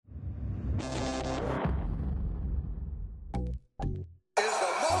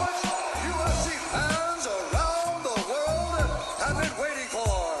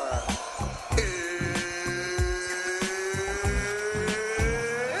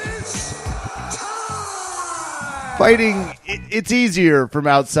fighting, it's easier from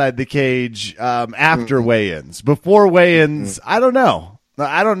outside the cage after weigh-ins. Before weigh-ins, I don't know.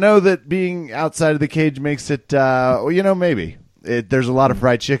 I don't know that being outside of the cage makes it, maybe. There's a lot of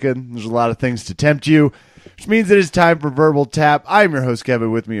fried chicken. There's a lot of things to tempt you, which means it is time for Verbal Tap. I'm your host, Kevin.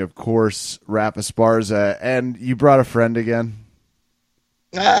 With me, of course, Raph Esparza. And you brought a friend again?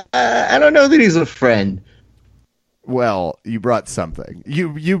 I don't know that he's a friend. Well, you brought something.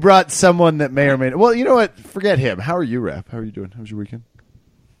 You brought someone that may or may not. Well, you know what? Forget him. How are you, Raph? How are you doing? How was your weekend?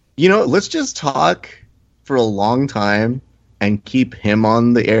 Let's just talk for a long time and keep him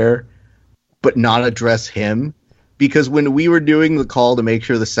on the air, but not address him. Because when we were doing the call to make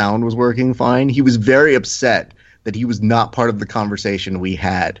sure the sound was working fine, he was very upset that he was not part of the conversation we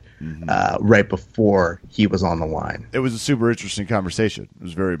had right before he was on the line. It was a super interesting conversation. It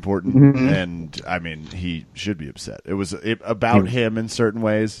was very important. And, I mean, he should be upset. It was about him in certain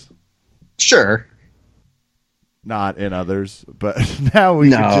ways. Sure. Not in others. But now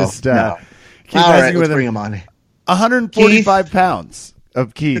we can just keep All messing with let's him. bring him on. 145 pounds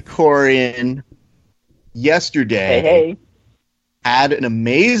of Keith. Corian yesterday Hey. had an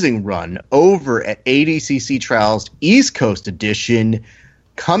amazing run over at ADCC Trials East Coast Edition,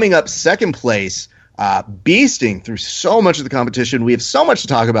 coming up second place, beasting through so much of the competition. We have so much to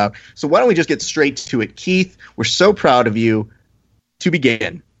talk about, so why don't we just get straight to it. Keith, we're so proud of you. To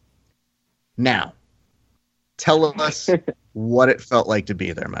begin, now, tell us what it felt like to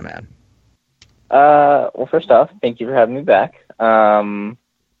be there, my man. Well, first off, thank you for having me back.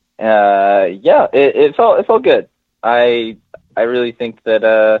 It felt good. I really think that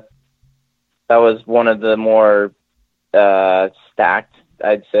that was one of the more stacked,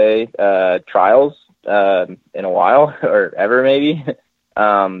 I'd say, trials in a while or ever maybe.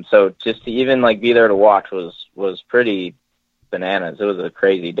 So just to even be there to watch was pretty bananas. It was a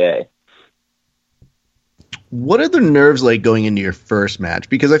crazy day. What are the nerves like going into your first match?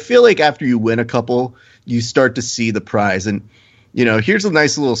 Because I feel like after you win a couple, you start to see the prize. And, here's a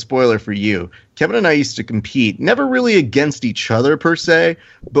nice little spoiler for you. Kevin and I used to compete, never really against each other per se,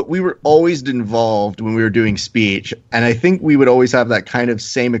 but we were always involved when we were doing speech. And I think we would always have that kind of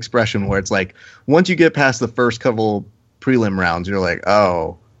same expression where it's like, once you get past the first couple prelim rounds, you're like,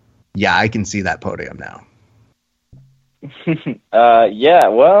 oh, yeah, I can see that podium now.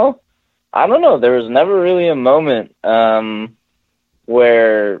 Well, I don't know. There was never really a moment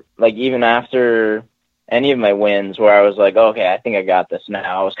where, even after any of my wins, where I was like, okay, I think I got this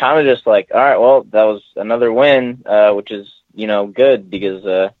now. I was kind of just like, all right, well, that was another win, which is, good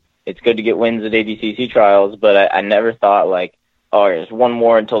because it's good to get wins at ADCC trials. But I never thought oh, there's one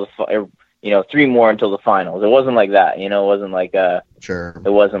more until three more until the finals. It wasn't like that. It wasn't like Sure. It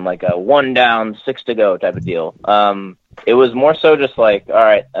wasn't like a 1 down, 6 to go type of deal. It was more so just all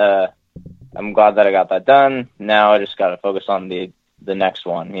right, I'm glad that I got that done. Now I just got to focus on the next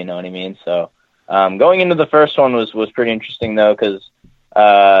one. You know what I mean? So going into the first one was pretty interesting though, because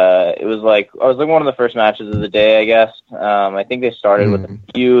it was one of the first matches of the day, I guess. I think they started with a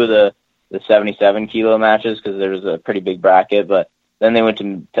few of the 77 kilo matches because there was a pretty big bracket, but then they went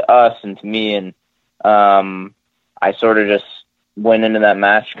to us and to me, and I sort of just went into that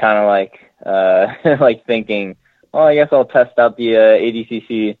match kind of thinking, well, I guess I'll test out the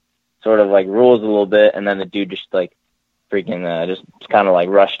ADCC sort of rules a little bit, and then the dude just freaking just kind of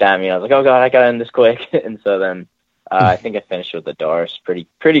rushed at me. I was like, oh god, I gotta end this quick. And so then I think I finished with the Dars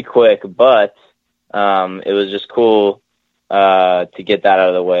pretty quick, but it was just cool to get that out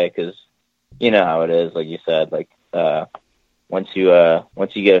of the way, because you know how it is, like you said, once you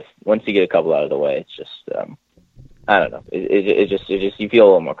get a couple out of the way, it's just I don't know, it just you feel a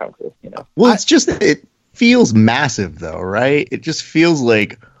little more comfortable, Well, it feels massive though, right? It just feels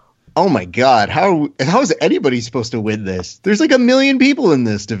like, oh my god, how is anybody supposed to win this? There's 1 million people in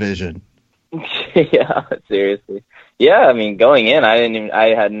this division. Yeah, seriously. Yeah, I mean, going in, I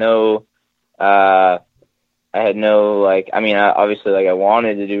had no obviously I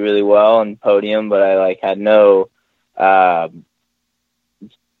wanted to do really well on podium, but I had no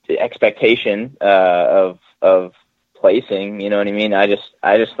expectation of placing, you know what I mean? I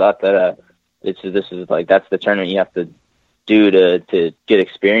just thought that this is that's the tournament you have to do to get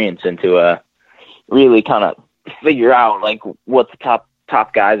experience and to really kind of figure out what the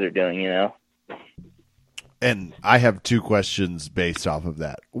top guys are doing, And I have 2 questions based off of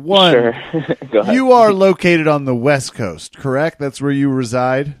that. One, Sure. Go ahead. You are located on the West Coast, correct? That's where you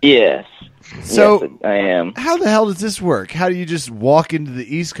reside? Yes. So yes, I am. How the hell does this work? How do you just walk into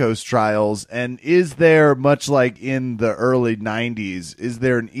the East Coast trials? And is there, much like in the early 90s, is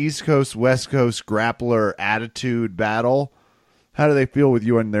there an East Coast, West Coast grappler attitude battle? How do they feel with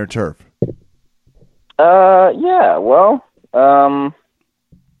you on their turf? Yeah, well,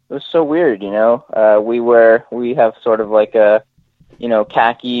 it was so weird, you know. We have sort of like a, you know,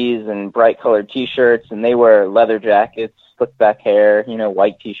 khakis and bright colored t-shirts, and they wear leather jackets, slick back hair, you know,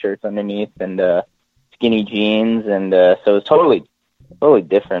 white t-shirts underneath, and skinny jeans, and so it's totally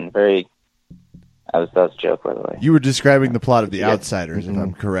different. That was a joke, by the way. You were describing the plot of The Outsiders, if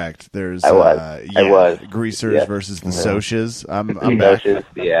I'm correct. There's I was. Greasers versus the Socs. I'm back. Socs,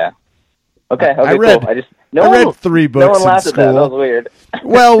 yeah. Okay, I read, cool. I read 3 books no one laughed in at that. school. That was weird.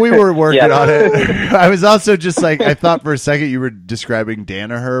 Well, we were working Yeah. on it. I was also just like, I thought for a second you were describing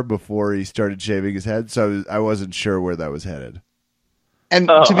Danaher before he started shaving his head, so I wasn't sure where that was headed. And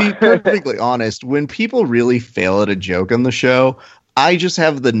to be perfectly honest, when people really fail at a joke on the show, I just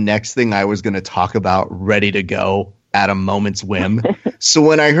have the next thing I was going to talk about ready to go at a moment's whim. So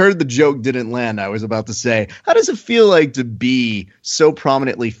when I heard the joke didn't land, I was about to say, how does it feel like to be so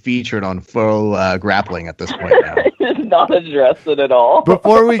prominently featured on Faux Grappling at this point now? Not addressed it at all.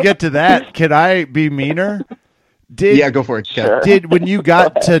 Before we get to that, can I be meaner? Yeah, go for it, Kev. Sure. When you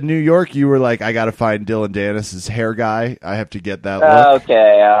got to New York, you were like, I got to find Dylan Dennis's hair guy. I have to get that look.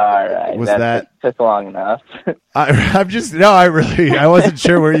 Okay, all right. Was that took long enough? I wasn't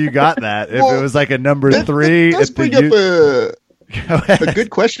sure where you got that. If it was like a number 3. Let's bring up a good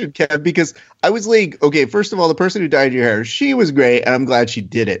question, Kev, because I was like, okay, first of all, the person who dyed your hair, she was great, and I'm glad she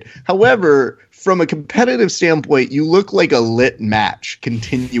did it. However, from a competitive standpoint, you look like a lit match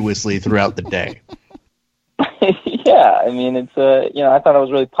continuously throughout the day. Yeah, I mean, it's you know, I thought I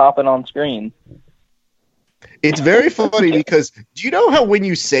was really popping on screen. It's very funny because do you know how when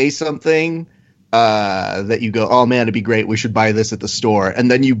you say something that you go, oh man, it'd be great, we should buy this at the store,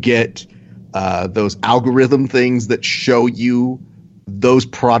 and then you get those algorithm things that show you those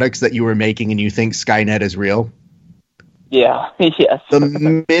products that you were making and you think Skynet is real? Yeah, yes.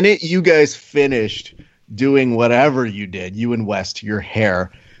 The minute you guys finished doing whatever you did, you and West, your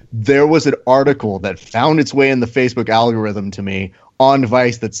hair, there was an article that found its way in the Facebook algorithm to me on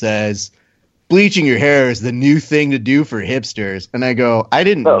Vice that says, bleaching your hair is the new thing to do for hipsters. And I go, I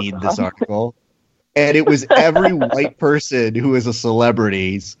didn't need this article. And it was every white person who is a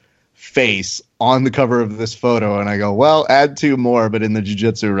celebrity's face on the cover of this photo. And I go, well, add 2 more, but in the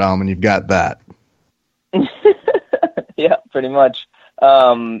jiu-jitsu realm, and you've got that. Yeah, pretty much.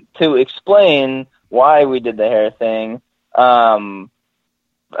 To explain why we did the hair thing,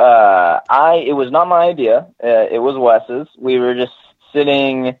 it was not my idea. It was Wes's. We were just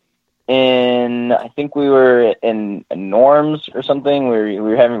sitting in, I think we were in Norm's or something. We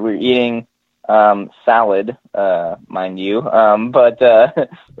were eating salad, mind you. But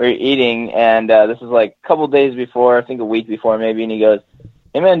we were eating, and this is like a couple days before, I think a week before maybe, and he goes,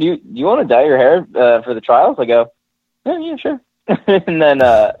 "Hey man, do you want to dye your hair for the trials?" I go, "Yeah, sure." and then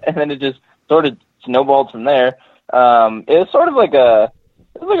it just sort of snowballed from there. It was sort of like a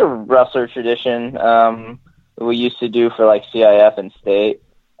wrestler tradition we used to do for like CIF and state.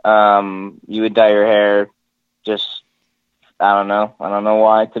 You would dye your hair, just I don't know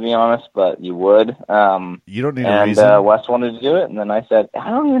why, to be honest, but you would. You don't need a reason. And Wes wanted to do it, and then I said, I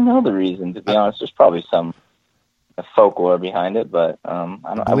don't even know the reason, to be honest. There's probably some folklore behind it, but I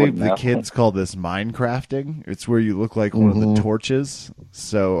believe the know. kids call this Minecrafting. It's where you look like one of the torches.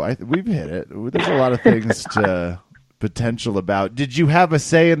 So we've hit it. There's a lot of things to potential about. Did you have a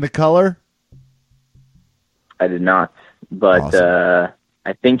say in the color? I did not, but awesome.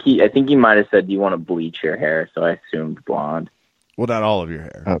 I think he might have said, "Do you want to bleach your hair?" So I assumed blonde. Well, not all of your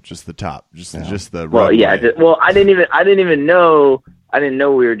hair, just the top, just the. Well, yeah. I didn't even know. I didn't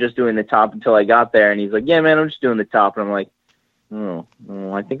know we were just doing the top until I got there, and he's like, "Yeah, man, I'm just doing the top," and I'm like, "Oh,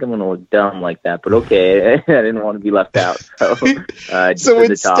 I think I'm gonna look dumb like that," but okay. I didn't want to be left out, so. So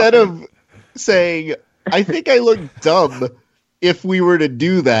instead of saying, "I think I look dumb," if we were to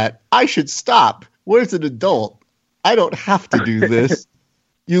do that, I should stop. Where's an adult? I don't have to do this.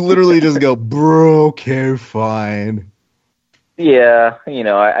 You literally just go, bro, okay, fine. Yeah,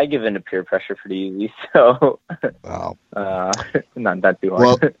 I give in to peer pressure pretty easy, so wow. Not too hard.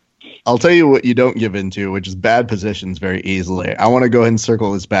 Well, I'll tell you what you don't give into, which is bad positions very easily. I want to go ahead and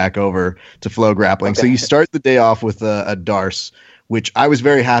circle this back over to Flow Grappling. Okay. So you start the day off with a Darce, which I was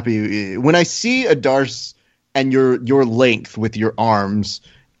very happy. When I see a Darce and your length with your arms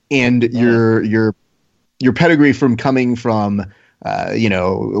and your pedigree from coming from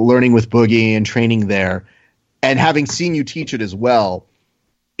learning with Boogie and training there, and having seen you teach it as well,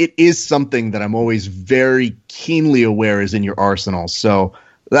 it is something that I'm always very keenly aware is in your arsenal. So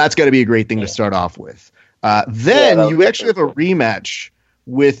that's got to be a great thing to start off with. Then you actually have a rematch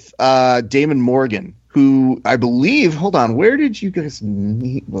with Damon Morgan, who I believe. Hold on, where did you guys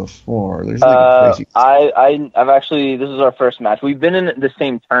meet before? There's like a crazy. I've actually, this is our first match. We've been in the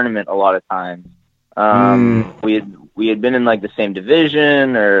same tournament a lot of times. We had been in like the same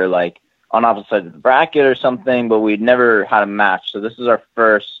division or like on opposite sides of the bracket or something, but we'd never had a match. So this is our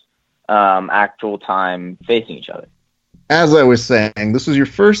first actual time facing each other. As I was saying, this was your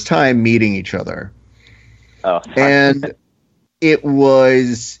first time meeting each other. Oh, and it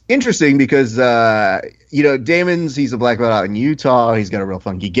was interesting because, Damon's, he's a black belt out in Utah. He's got a real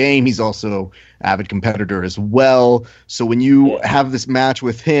funky game. He's also an avid competitor as well. So when you have this match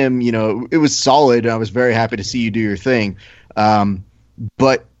with him, it was solid. And I was very happy to see you do your thing.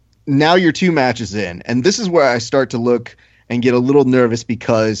 But now you're 2 matches in. And this is where I start to look and get a little nervous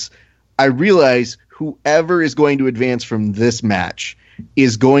because I realize whoever is going to advance from this match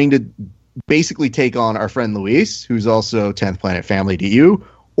is going to basically take on our friend Luis, who's also 10th Planet family to you,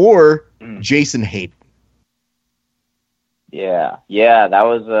 or Jason Hayden. Yeah, that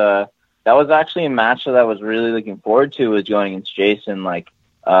was actually a match that I was really looking forward to, was going against Jason. Like,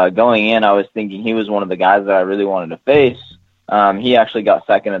 going in, I was thinking he was one of the guys that I really wanted to face. He actually got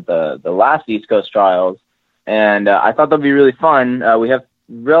second at the last East Coast Trials, and I thought that'd be really fun. We have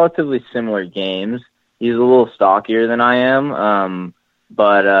relatively similar games. He's a little stockier than I am,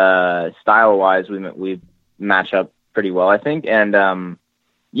 but style-wise, we match up pretty well, I think. And but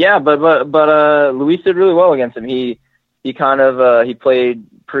Luis did really well against him. He kind of he played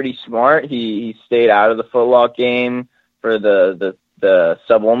pretty smart. He stayed out of the footlock game for the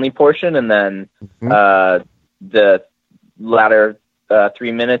sub-only portion, and then the latter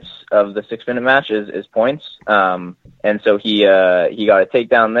 3 minutes of the 6-minute match is points. And so he got a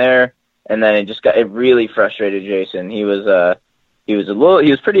takedown there, and then it really frustrated Jason. He was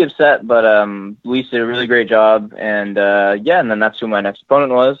pretty upset, but Luis did a really great job, and and then that's who my next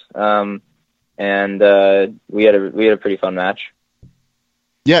opponent was. And we had a pretty fun match.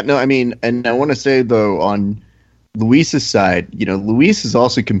 Yeah, no, I mean, and I want to say though, on Luis's side, Luis has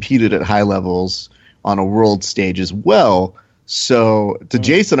also competed at high levels on a world stage as well. So to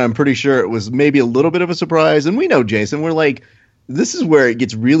Jason, I'm pretty sure it was maybe a little bit of a surprise. And we know Jason, we're like, this is where it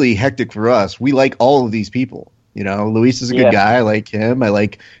gets really hectic for us. We like all of these people. Luis is a good guy. I like him. I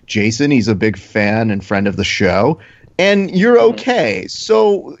like Jason. He's a big fan and friend of the show. And you're okay.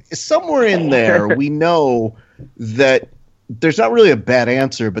 So somewhere in there, we know that there's not really a bad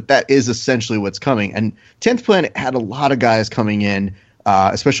answer, but that is essentially what's coming. And 10th Planet had a lot of guys coming in,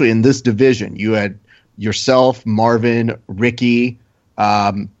 especially in this division. You had yourself, Marvin, Ricky,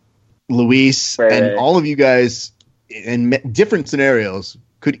 Luis, and all of you guys in different scenarios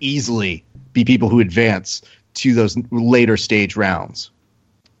could easily be people who advance to those later stage rounds.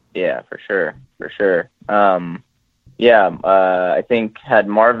 Yeah, for sure. I think had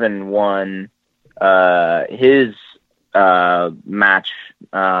Marvin won his match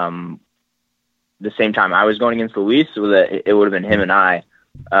the same time I was going against Luis, so that it would have been him and I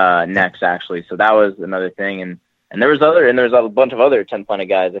next, actually. So that was another thing, and there was a bunch of other 10th Planet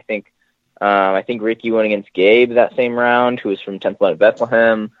guys. I think Ricky went against Gabe that same round, who was from 10th Planet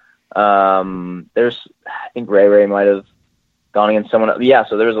Bethlehem. I think Ray might have gone against someone else. Yeah,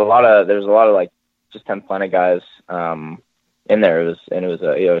 so there was a lot of like just 10th Planet guys in there.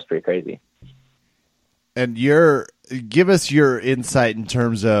 It was pretty crazy. And give us your insight in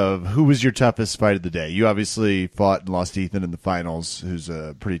terms of who was your toughest fight of the day. You obviously fought and lost Ethan in the finals, who's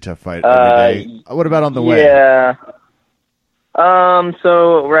a pretty tough fight every day. What about on the way? Yeah.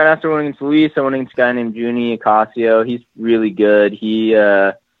 So right after winning against Luis, I went against a guy named Juni Ocasio. He's really good.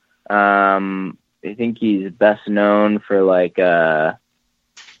 I think he's best known for like I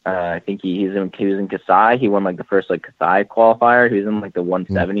think he was in Kasai. He won like the first like Kasai qualifier. He was in like the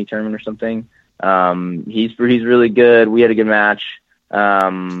 170 tournament or something. He's really good. We had a good match.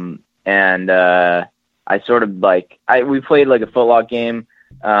 And I sort of we played like a footlock game.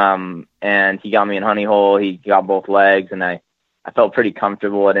 And he got me in honey hole. He got both legs, and I felt pretty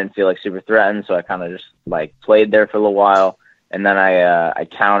comfortable. I didn't feel like super threatened, so I kind of just like played there for a little while. And then I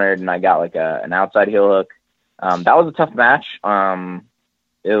countered, and I got like an outside heel hook. That was a tough match.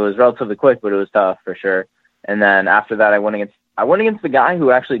 It was relatively quick, but it was tough for sure. And then after that, I went against the guy who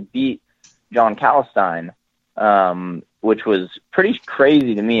actually beat John Calistine, which was pretty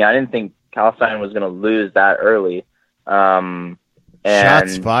crazy to me. I didn't think Calistine was going to lose that early. And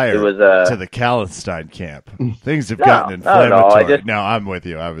shots fired to the Calistine camp. Things have gotten inflammatory. No, I'm with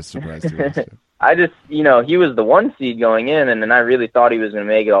you. I was surprised. I just, he was the 1 seed going in, and then I really thought he was going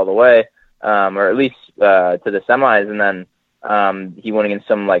to make it all the way, or at least to the semis. And then he went against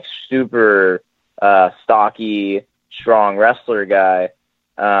some like super stocky, strong wrestler guy.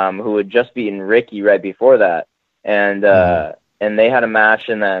 who had just beaten Ricky right before that. And they had a match,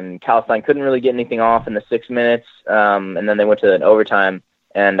 and then Kalstein couldn't really get anything off in the 6 minutes. And then they went to an overtime,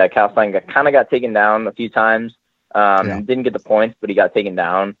 and Kalstein got taken down a few times. Didn't get the points, but he got taken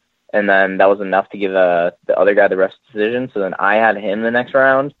down. And then that was enough to give the other guy the rest decision. So then I had him the next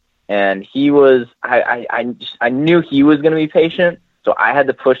round, and he was, I knew he was going to be patient. So I had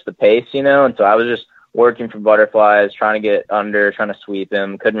to push the pace, and so I was just working for butterflies, trying to get under, trying to sweep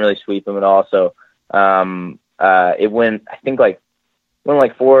him. Couldn't really sweep him at all. So, it went, I think like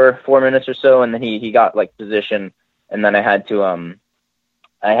 4 minutes or so. And then he got like position, and then I had to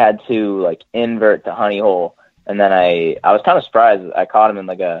like invert to honey hole. And then I was kind of surprised. I caught him in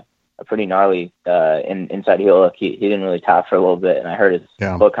like a pretty gnarly inside heel hook. He didn't really tap for a little bit, and I heard his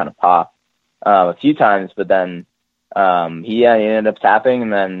foot kind of pop a few times. But then he ended up tapping,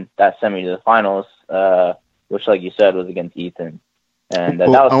 and then that sent me to the finals, which, like you said, was against Ethan. And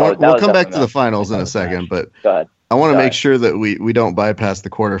we'll come back to the finals in a second, but go ahead. I want to make sure that we don't bypass the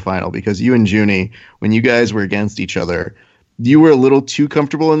quarterfinal, because you and Junie, when you guys were against each other, you were a little too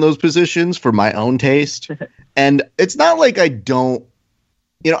comfortable in those positions for my own taste. And it's not like I don't,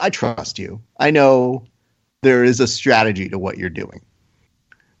 I trust you. I know there is a strategy to what you're doing.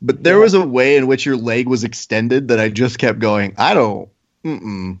 But there was a way in which your leg was extended that I just kept going, no,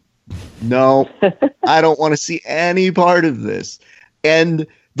 I don't want to see any part of this. And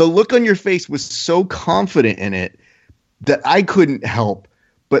the look on your face was so confident in it that I couldn't help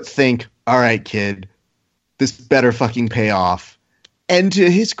but think, all right, kid, this better fucking pay off. And to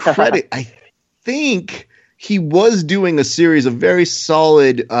his credit, I think he was doing a series of very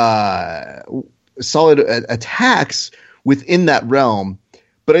solid attacks within that realm.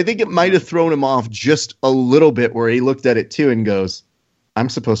 But I think it might have thrown him off just a little bit, where he looked at it too and goes, I'm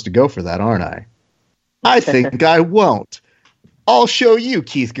supposed to go for that, aren't I? I think I won't. I'll show you,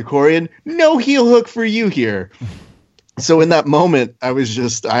 Keith Krikorian. No heel hook for you here. So in that moment, I was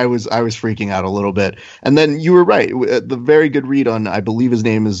freaking out a little bit. And then you were right. The very good read on, I believe his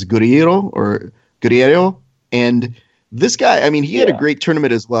name is Guerrero. And this guy, he had a great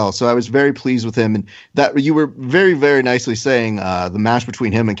tournament as well. So I was very pleased with him. And that you were very, very nicely saying the match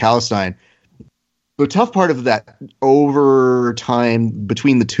between him and Kalstein. The tough part of that overtime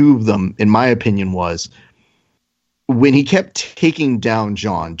between the two of them, in my opinion, was when he kept taking down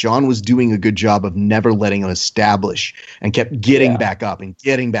John. John was doing a good job of never letting him establish and kept getting back up and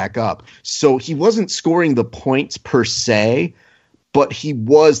getting back up. So he wasn't scoring the points per se, but he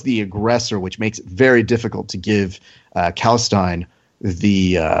was the aggressor, which makes it very difficult to give Kalstein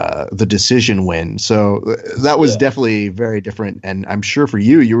the decision win. So that was definitely very different. And I'm sure for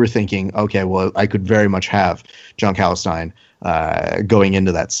you were thinking, okay, well, I could very much have John Kalstein going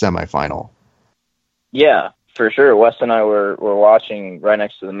into that semifinal. Yeah, for sure. Wes and I were watching right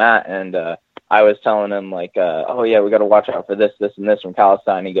next to the mat, and I was telling him like, oh yeah, we got to watch out for this, this, and this from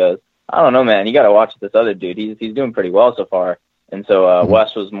Kalstein. He goes, I don't know, man. You got to watch this other dude. He's doing pretty well so far. And so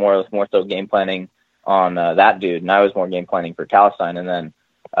Wes was more so game planning on that dude, and I was more game planning for Kalstein. And then,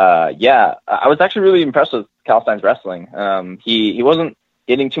 I was actually really impressed with Kalstein's wrestling. He wasn't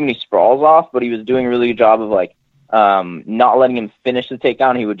getting too many sprawls off, but he was doing a really good job of like not letting him finish the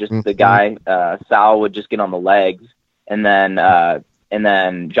takedown. He would just the guy Sal would just get on the legs, and then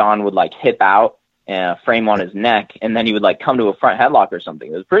John would like hip out and frame on his neck, and then he would like come to a front headlock or something.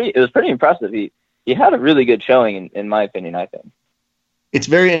 It was pretty impressive. He had a really good showing in my opinion, I think. It's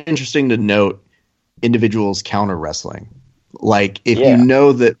very interesting to note individuals counter wrestling. Like if you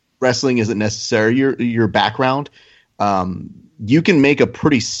know that wrestling isn't necessary, your background, you can make a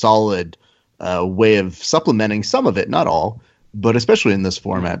pretty solid way of supplementing some of it, not all, but especially in this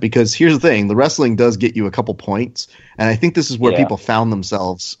format. Because here's the thing, the wrestling does get you a couple points. And I think this is where people found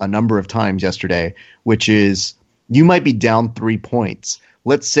themselves a number of times yesterday, which is you might be down 3 points.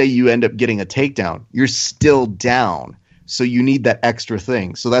 Let's say you end up getting a takedown. You're still down. So you need that extra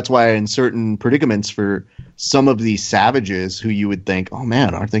thing. So that's why in certain predicaments for some of these savages who you would think, oh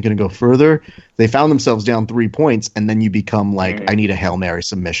man, aren't they going to go further? They found themselves down 3 points, and then you become like, I need a Hail Mary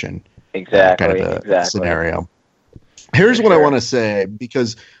submission. Exactly. Kind of a scenario. Here's what I want to say,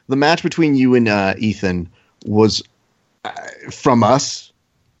 because the match between you and Ethan was, from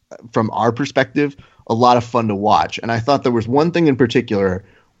our perspective, a lot of fun to watch. And I thought there was one thing in particular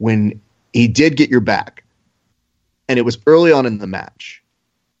when he did get your back, and it was early on in the match,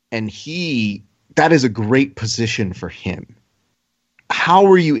 and that is a great position for him. How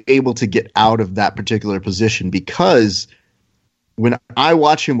were you able to get out of that particular position? Because when I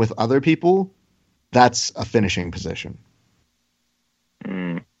watch him with other people, that's a finishing position.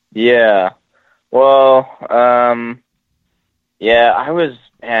 Yeah. Well, I was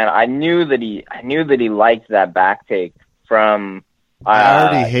and I knew that he liked that back take from. I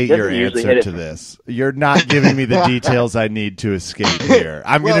already hate he your doesn't usually answer hit to it. this. You're not giving me the details I need to escape here.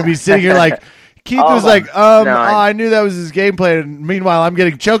 I'm going to be sitting here like, Keith was like, I knew that was his game plan. And meanwhile, I'm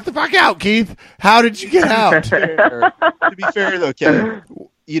getting choked the fuck out, Keith. How did you get out? To be fair, though, Kevin,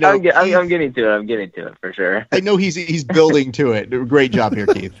 you know, I'm getting to it. I'm getting to it for sure. I know he's building to it. Great job here,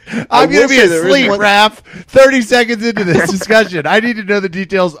 Keith. I'm going to be there is asleep, one- Raph, 30 seconds into this discussion. I need to know the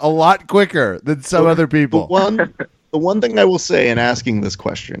details a lot quicker than some other people. The one thing I will say in asking this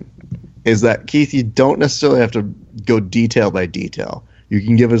question is that, Keith, you don't necessarily have to go detail by detail. You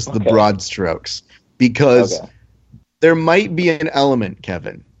can give us the broad strokes, because there might be an element,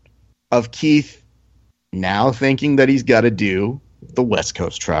 Kevin, of Keith now thinking that he's got to do the West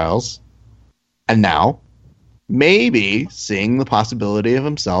Coast trials, and now maybe seeing the possibility of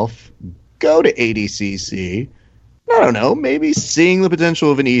himself go to ADCC. I don't know, maybe seeing the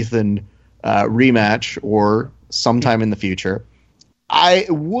potential of an Ethan rematch or sometime in the future. I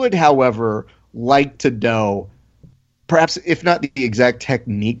would, however, like to know, perhaps if not the exact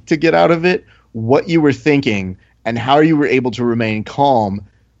technique to get out of it, what you were thinking and how you were able to remain calm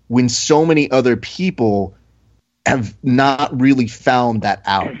when so many other people have not really found that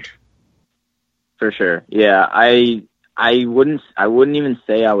out. For sure. Yeah, I wouldn't even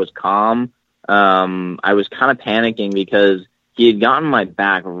say I was calm. I was kind of panicking because he had gotten my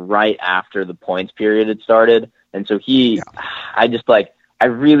back right after the points period had started. And so I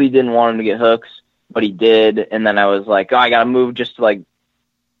really didn't want him to get hooks, but he did. And then I was like, I got to move just to like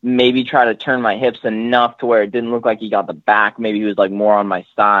maybe try to turn my hips enough to where it didn't look like he got the back. Maybe he was like more on my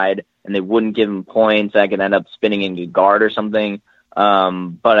side and they wouldn't give him points. I could end up spinning into guard or something.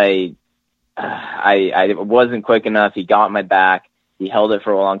 But I wasn't quick enough. He got my back. He held it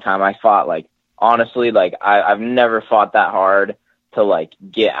for a long time. I fought honestly, I've never fought that hard to like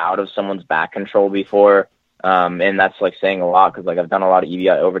get out of someone's back control before. And that's like saying a lot because like I've done a lot of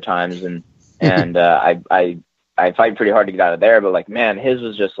EBI overtimes and I fight pretty hard to get out of there. But like, man, his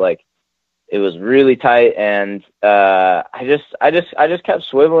was just like, it was really tight. And I just kept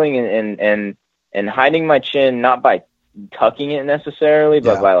swiveling and hiding my chin, not by tucking it necessarily,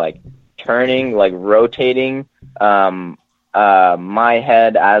 but by like turning, like rotating my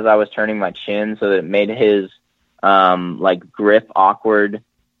head as I was turning my chin so that it made his like grip awkward.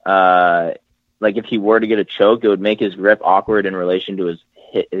 Like if he were to get a choke, it would make his grip awkward in relation to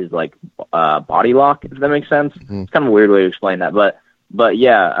his like body lock, if that makes sense. It's kind of a weird way to explain that, but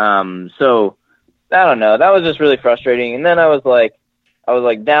yeah. So I don't know. That was just really frustrating. And then I was like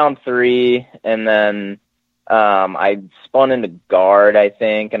down 3, and then I spun into guard, I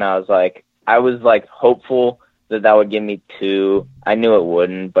think, and I was like hopeful that would give me 2. I knew it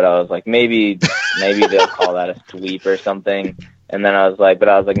wouldn't, but I was like, maybe they'll call that a sweep or something. And then I was like,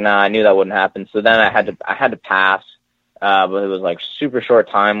 nah, I knew that wouldn't happen. So then I had to pass, but it was like super short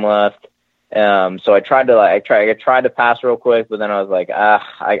time left. So I tried to pass real quick, but then I was like,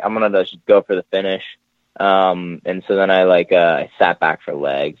 I'm going to just go for the finish. And so then I sat back for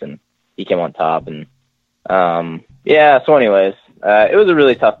legs and he came on top and, so anyways, it was a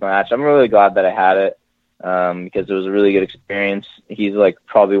really tough match. I'm really glad that I had it, because it was a really good experience. He's like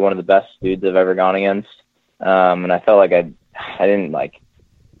probably one of the best dudes I've ever gone against. And I felt like I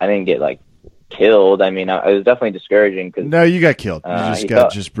didn't get like killed. I mean, it was definitely discouraging. Cause, no, you got killed. You just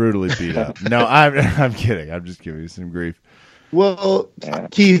got just brutally beat up. No, I'm kidding. I'm just giving you some grief. Well,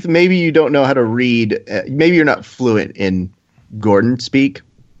 Keith, maybe you don't know how to read. Maybe you're not fluent in Gordon speak.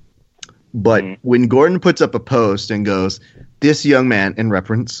 But when Gordon puts up a post and goes, this young man, in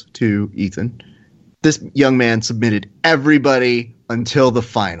reference to Ethan, this young man submitted everybody until the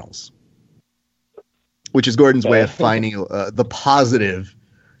finals, which is Gordon's way of finding the positive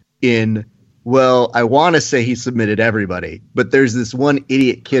in, well, I want to say he submitted everybody, but there's this one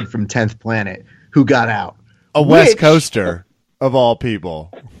idiot kid from 10th Planet who got out. A West Coaster, of all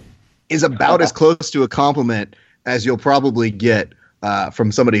people. Is about as close to a compliment as you'll probably get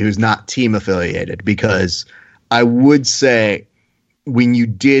from somebody who's not team affiliated, because I would say when you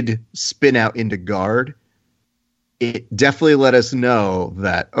did spin out into guard, it definitely let us know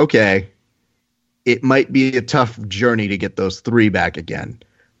that, okay, it might be a tough journey to get those 3 back again.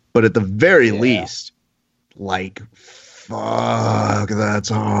 But at the very least, like, fuck, that's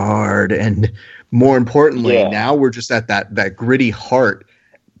hard. And more importantly, now we're just at that gritty heart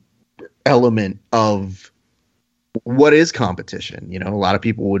element of what is competition. You know, a lot of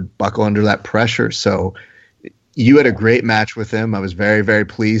people would buckle under that pressure. So you had a great match with him. I was very, very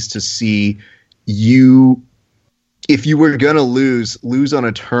pleased to see you. If you were going to lose on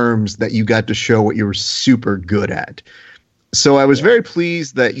a terms that you got to show what you were super good at. So I was very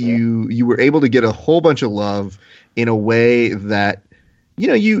pleased that you were able to get a whole bunch of love in a way that, you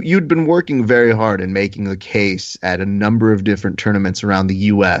know, you'd been working very hard in making the case at a number of different tournaments around the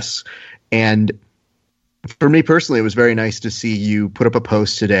U.S. And for me personally, it was very nice to see you put up a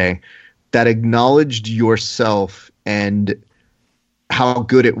post today that acknowledged yourself and how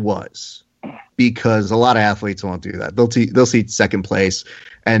good it was, because a lot of athletes won't do that. They'll see second place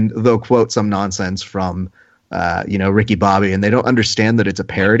and they'll quote some nonsense from Ricky Bobby, and they don't understand that it's a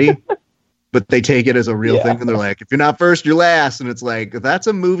parody, but they take it as a real thing, and they're like, if you're not first, you're last. And it's like, that's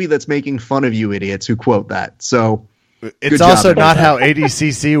a movie that's making fun of you idiots who quote that. So it's also not how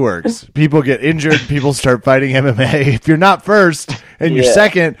ADCC works. People get injured, people start fighting MMA. If you're not first and you're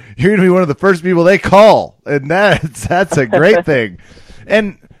second, you're going to be one of the first people they call. And that's a great thing.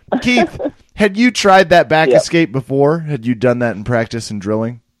 And Keith, had you tried that back escape before? Had you done that in practice and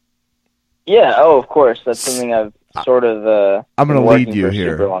drilling? Yeah, of course. That's something I've sort of I'm going to lead you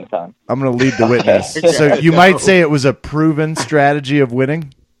here. For a long time. I'm going to lead the witness. So you might say it was a proven strategy of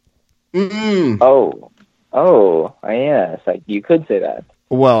winning? Mm-mm. Oh, yes. You could say that.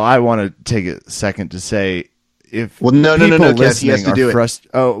 Well, I want to take a second to say if no, Kev, he has to do it.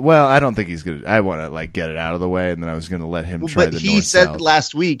 Oh, well, I don't think he's going to. I want to get it out of the way, and then I was going to let him try the north-south. But he said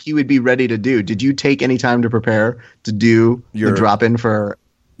last week he would be ready to do. Did you take any time to prepare to do the drop-in for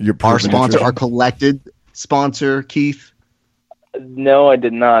our sponsor, our collected sponsor, Keith? No, I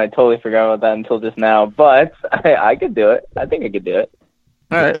did not. I totally forgot about that until just now, but I could do it. I think I could do it.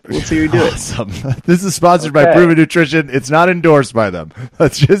 All right, we'll see you do it. Awesome. This is sponsored by Proven Nutrition. It's not endorsed by them.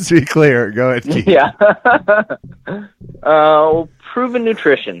 Let's just be clear. Go ahead, Keith. Yeah. Proven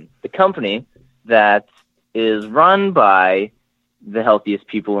Nutrition, the company that is run by the healthiest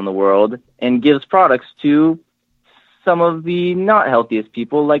people in the world and gives products to some of the not healthiest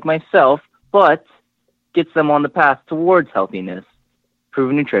people like myself, but gets them on the path towards healthiness.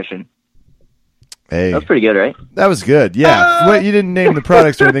 Proven Nutrition. Hey, that was pretty good, right? That was good. Yeah. Well, you didn't name the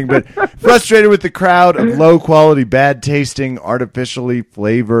products or anything, but frustrated with the crowd of low quality, bad tasting, artificially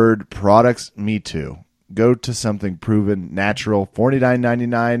flavored products? Me too. Go to something proven, natural,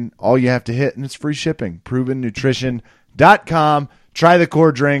 $49.99. All you have to hit, and it's free shipping. ProvenNutrition.com. Try the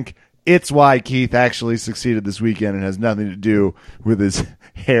core drink. It's why Keith actually succeeded this weekend and has nothing to do with his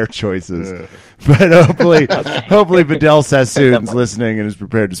hair choices. But hopefully Vidal Sassoon's listening and is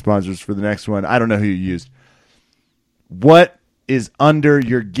prepared to sponsor us for the next one. I don't know who you used. What is under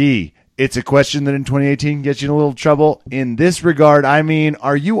your gi? It's a question that in 2018 can get you in a little trouble. In this regard, I mean,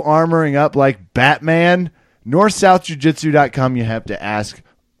 are you armoring up like Batman? NorthSouthJujitsu.com, you have to ask,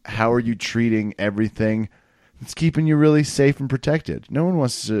 how are you treating everything? It's keeping you really safe and protected. No one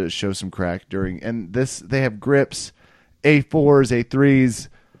wants to show some crack during, and they have grips, A4s, A3s,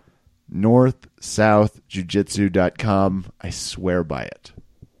 NorthSouthJujitsu.com. I swear by it.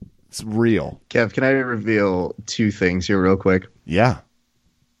 It's real. Kev, can I reveal two things here real quick? Yeah.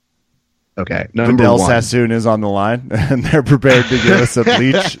 Okay. Number Vidal one. Sassoon is on the line, and they're prepared to give us a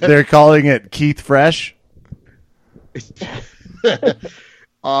bleach. They're calling it Keith Fresh.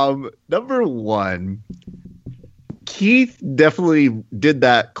 Number one, Keith definitely did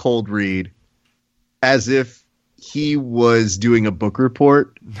that cold read as if he was doing a book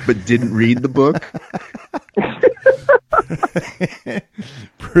report, but didn't read the book.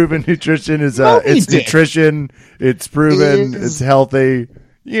 Proven Nutrition is it's nutrition. It's proven. It's healthy.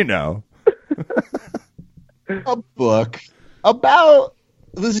 You know, a book about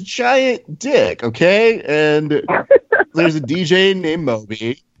this giant dick. Okay, and there's a DJ named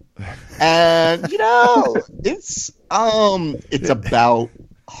Moby, and it's about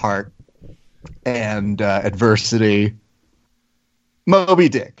heart and adversity. Moby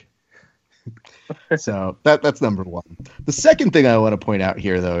Dick. So that's number one. The second thing I want to point out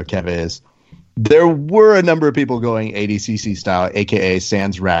here, though, Kev, is there were a number of people going ADCC style, a.k.a.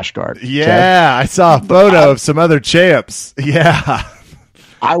 Sans Rash Guard. Yeah, I saw a photo of some other champs. Yeah.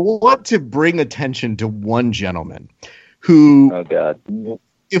 I want to bring attention to one gentleman who, oh God,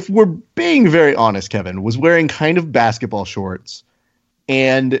 if we're being very honest, Kevin, was wearing kind of basketball shorts,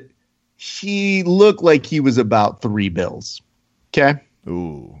 and he looked like he was about $3 bills. Okay.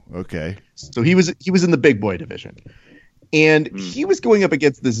 Ooh. Okay. So he was in the big boy division, and he was going up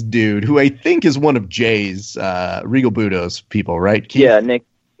against this dude who I think is one of Jay's Regal Budo's people, right? Keith? Yeah,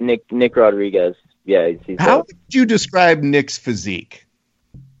 Nick Rodriguez. Yeah. How would you describe Nick's physique?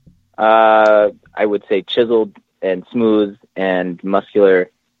 I would say chiseled and smooth and muscular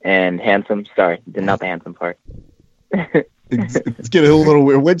and handsome. Sorry, not the handsome part. It's getting a little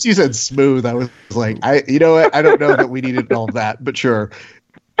weird. Once you said smooth, I was like, I don't know that we needed all of that, but sure.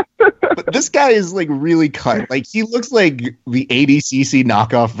 But this guy is like really cut. Like he looks like the ADCC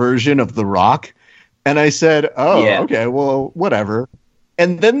knockoff version of The Rock. And I said, "Oh, Yeah. okay, well, whatever."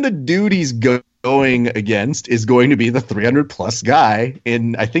 And then the dude he's going against is going to be the 300 plus guy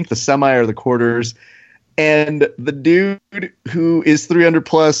in, I think, the semi or the quarters. And the dude who is 300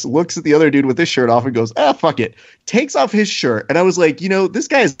 plus looks at the other dude with his shirt off and goes, "Ah, fuck it." Takes off his shirt. And I was like, this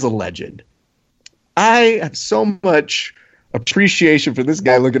guy is a legend. I have so much appreciation for this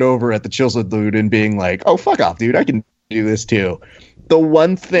guy looking over at the Chisel dude and being like, "Oh, fuck off, dude. I can do this too." The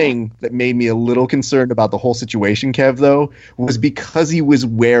one thing that made me a little concerned about the whole situation, Kev, though, was because he was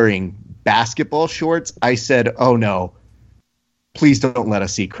wearing basketball shorts. I said, "Oh no, please don't let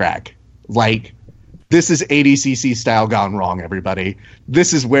us see crack." Like, this is ADCC style gone wrong, everybody.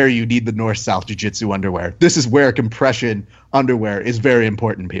 This is where you need the North-South Jiu-Jitsu underwear. This is where compression underwear is very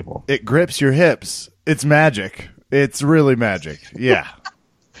important, people. It grips your hips. It's magic. It's really magic. Yeah.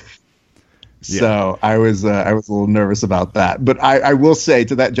 So I was a little nervous about that. But I will say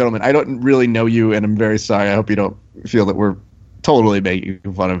to that gentleman, I don't really know you, and I'm very sorry. I hope you don't feel that we're totally making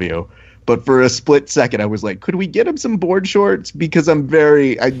fun of you. But for a split second, I was like, could we get him some board shorts? Because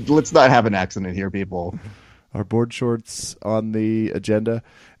let's not have an accident here, people. Are board shorts on the agenda?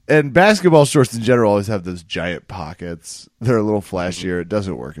 And basketball shorts in general always have those giant pockets. They're a little flashier. It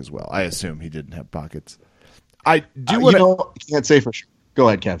doesn't work as well. I assume he didn't have pockets. I do want to. Can't say for sure. Go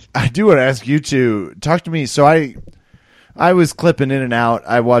ahead, Kev. I do want to ask you to talk to me. So I was clipping in and out.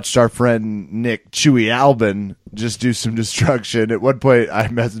 I watched our friend Nick Chewy Albin just do some destruction. At one point, I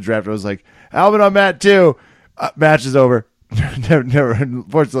messaged Raph. I was like, "Albin on mat too." Match is over. never.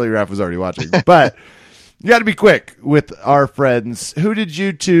 Unfortunately, Raph was already watching. But you got to be quick with our friends. Who did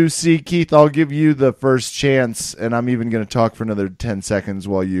you two see, Keith? I'll give you the first chance, and I'm even going to talk for another 10 seconds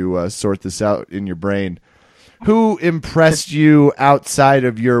while you sort this out in your brain. Who impressed you outside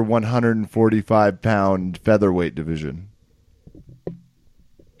of your 145-pound featherweight division?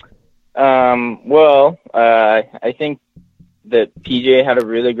 I think that PJ had a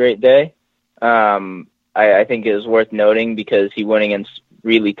really great day. I think it was worth noting because he went against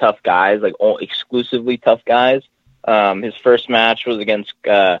really tough guys, like exclusively tough guys. His first match was against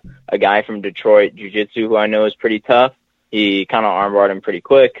a guy from Detroit Jiu-Jitsu who I know is pretty tough. He kind of armbarred him pretty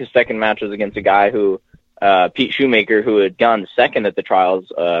quick. His second match was against a guy who Pete Shoemaker, who had gone second at the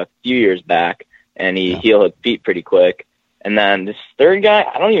trials a few years back, and he heel hooked Pete pretty quick. And then this third guy,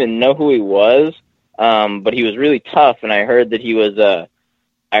 I don't even know who he was, but he was really tough, and I heard that he was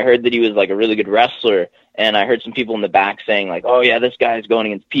like a really good wrestler. And I heard some people in the back saying like, "Oh yeah, this guy's going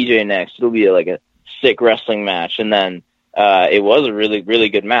against PJ next. It'll be like a sick wrestling match." And then it was a really, really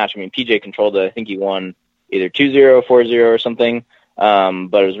good match. I mean, PJ controlled it. I think he won either 2-0, 4-0 or something.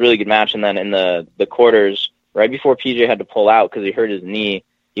 But it was a really good match. And then in the quarters, right before PJ had to pull out because he hurt his knee,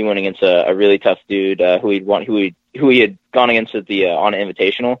 he went against a really tough dude who he had gone against at the on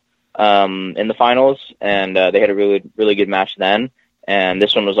Invitational in the finals, and they had a really, really good match then. And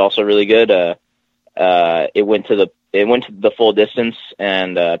this one was also really good. It went to the full distance,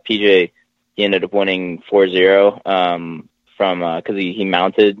 and PJ, he ended up winning 4-0 from because he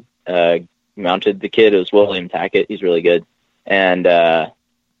mounted the kid. It was William Tackett. He's really good. And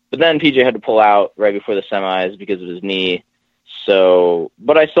but then PJ had to pull out right before the semis because of his knee. So,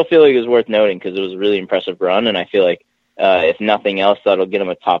 but I still feel like it was worth noting because it was a really impressive run, and I feel like if nothing else, that'll get him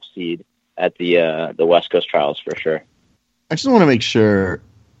a top seed at the West Coast trials for sure. I just want to make sure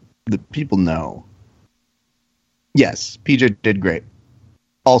that people know. Yes, PJ did great.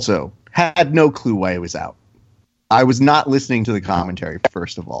 Also, had no clue why he was out. I was not listening to the commentary,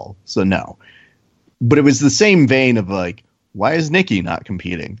 first of all, so no. But it was the same vein of like, why is Nikki not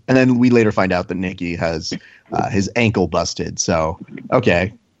competing? And then we later find out that Nikki has his ankle busted. So,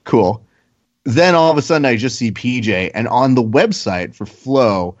 okay, cool. Then all of a sudden I just see PJ, and on the website for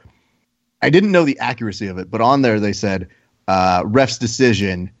Flow, I didn't know the accuracy of it, but on there they said, ref's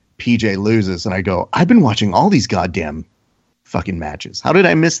decision, PJ loses. And I go, I've been watching all these goddamn fucking matches. How did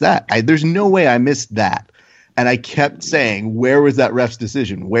I miss that? There's no way I missed that. And I kept saying, where was that ref's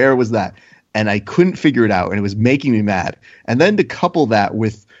decision? Where was that? And I couldn't figure it out, and it was making me mad. And then to couple that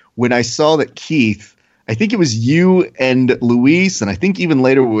with when I saw that Keith, I think it was you and Luis, and I think even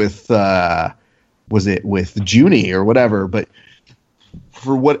later with, was it with Junie or whatever, but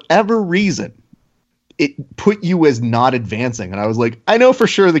for whatever reason, it put you as not advancing. And I was like, I know for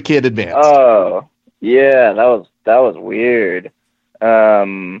sure the kid advanced. Oh, yeah, that was weird.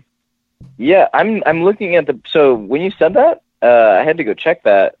 Yeah, I'm looking at so when you said that, I had to go check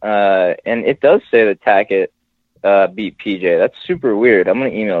that, and it does say that Tackett beat PJ. That's super weird. I'm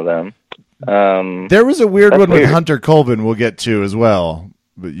going to email them. There was a weird one with Hunter Colvin we'll get to as well.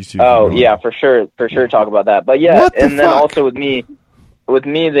 But you see. Oh yeah, for sure, talk about that. But yeah, and then also with me,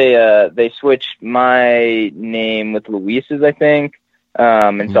 they switched my name with Luis's, I think,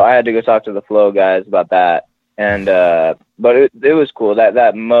 and so I had to go talk to the Flow guys about that. And but it was cool.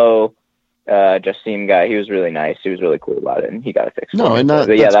 That Mo Jassim guy, he was really nice. He was really cool about it, and he got it fixed. No, and that was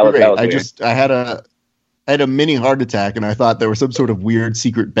great. That was weird. I had a mini heart attack, and I thought there was some sort of weird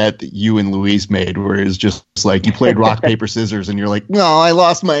secret bet that you and Luis made, where it was just like you played rock paper scissors, and you're like, "No, I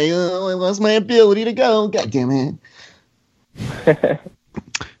lost my ability to go. God damn it!"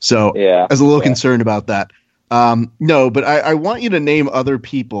 So yeah, I was a little concerned about that. No, but I want you to name other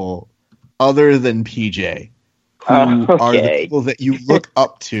people other than PJ who are the people that you look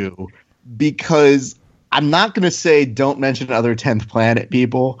up to, because I'm not going to say don't mention other 10th Planet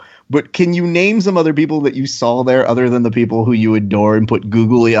people, but can you name some other people that you saw there other than the people who you adore and put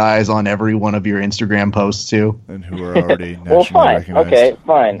googly eyes on every one of your Instagram posts to? And who are already well, fine. recognized. Okay,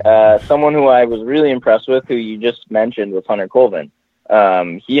 fine. Someone who I was really impressed with, who you just mentioned, was Hunter Colvin.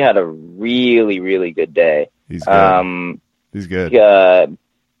 He had a really, really good day. He's good. He's good.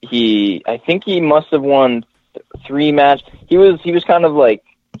 I think he must have won 3 matches. He was kind of like,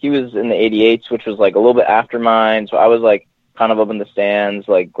 he was in the 88s, which was like a little bit after mine. So I was like kind of up in the stands,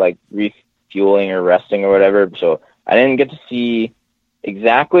 like refueling or resting or whatever. So I didn't get to see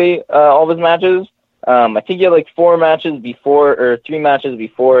exactly all of his matches. I think he had like 3 matches before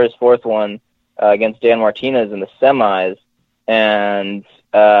his 4th one against Dan Martinez in the semis. And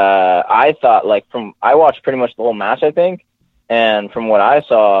I thought, like, I watched pretty much the whole match, I think. And from what I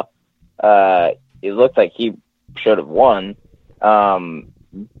saw, it looked like he should have won.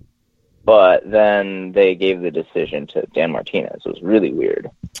 But then they gave the decision to Dan Martinez. It was really weird.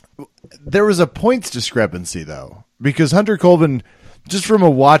 There was a points discrepancy, though, because Hunter Colvin, just from a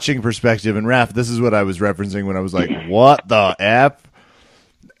watching perspective, and Raph, this is what I was referencing when I was like, what the F?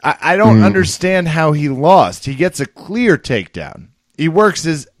 I don't understand how he lost. He gets a clear takedown. He works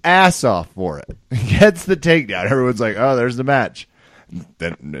his ass off for it. He gets the takedown. Everyone's like, oh, there's the match.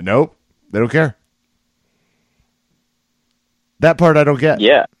 Then, nope, they don't care. That part I don't get.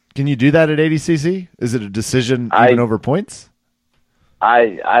 Yeah. Can you do that at ADCC? Is it a decision even over points?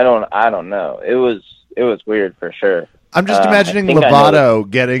 I don't know. It was weird for sure. I'm just imagining Lovato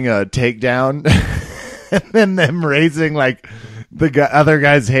getting a takedown and then them raising like the other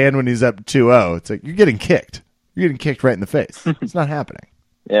guy's hand when he's up 2-0. It's like, you're getting kicked. You're getting kicked right in the face. It's not happening.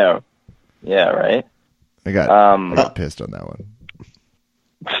 Yeah, right. I got pissed on that one.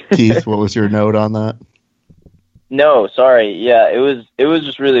 Keith, what was your note on that? No, sorry. Yeah, it was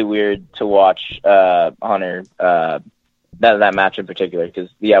just really weird to watch Hunter that match in particular, because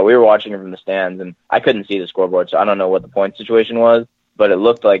we were watching it from the stands and I couldn't see the scoreboard, so I don't know what the point situation was, but it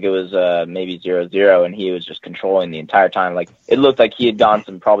looked like it was maybe 0-0 and he was just controlling the entire time. Like, it looked like he had gone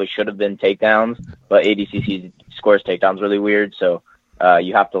some probably should have been takedowns, but ADCC scores takedowns really weird, so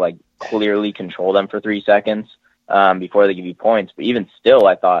you have to like clearly control them for 3 seconds before they give you points. But even still,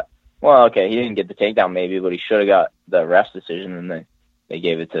 I thought, well, okay, he didn't get the takedown maybe, but he should have got the ref decision, and they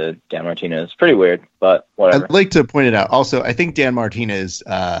gave it to Dan Martinez. It's pretty weird, but whatever. I'd like to point it out. Also, I think Dan Martinez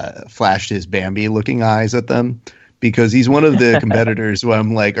flashed his Bambi-looking eyes at them, because he's one of the competitors who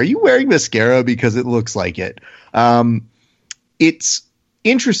I'm like, are you wearing mascara? Because it looks like it. It's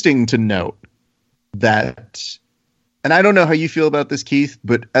interesting to note that, and I don't know how you feel about this, Keith,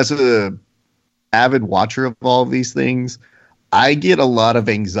 but as a avid watcher of all of these things, I get a lot of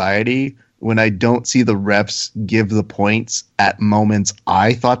anxiety when I don't see the refs give the points at moments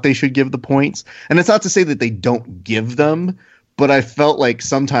I thought they should give the points. And it's not to say that they don't give them, but I felt like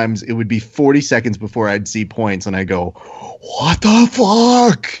sometimes it would be 40 seconds before I'd see points and I go, what the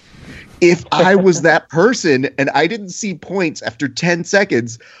fuck? If I was that person and I didn't see points after 10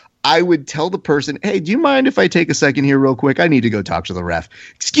 seconds, I would tell the person, hey, do you mind if I take a second here real quick? I need to go talk to the ref.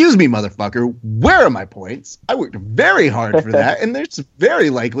 Excuse me, motherfucker. Where are my points? I worked very hard for that, and it's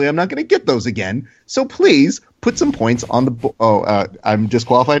very likely I'm not going to get those again. So please put some points on the I'm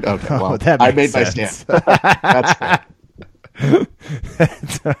disqualified? Okay, well, I made my stand. That's fair.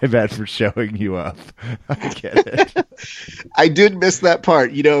 That's my bad for showing you up. I get it. I did miss that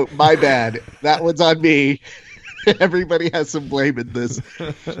part. My bad. That one's on me. Everybody has some blame in this.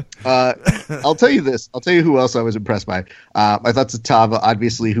 I'll tell you this. I'll tell you who else I was impressed by. I thought Zatava,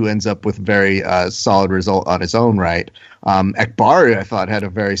 obviously, who ends up with very solid result on his own right. Ekbari, I thought, had a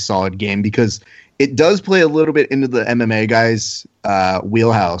very solid game, because it does play a little bit into the MMA guys'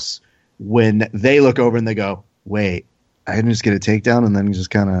 wheelhouse when they look over and they go, wait, I can just get a takedown and then just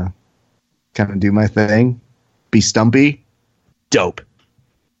kind of do my thing, be stumpy, dope.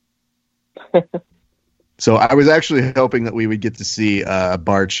 So I was actually hoping that we would get to see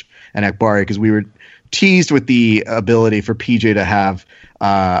Barch and Akbari, because we were teased with the ability for PJ to have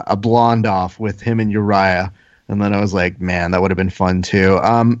a blonde off with him and Uriah. And then I was like, man, that would have been fun too.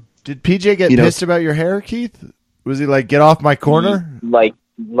 Did PJ get pissed about your hair, Keith? Was he like, get off my corner? Like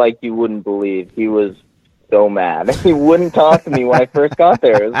you wouldn't believe. He was so mad. He wouldn't talk to me when I first got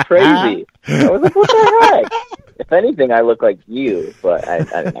there. It was crazy. I was like, what the heck? If anything, I look like you, but I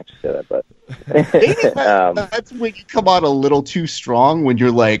didn't actually say that. But that's when you come on a little too strong, when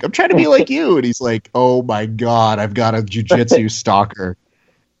you're like, I'm trying to be like you. And he's like, oh my God, I've got a jiu-jitsu stalker.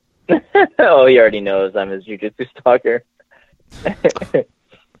 Oh, he already knows I'm his jiu-jitsu stalker.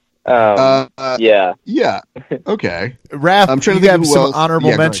 Yeah. Yeah. Okay. Raph, I'm trying to have some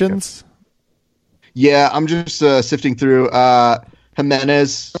honorable mentions. Yeah, I'm just sifting through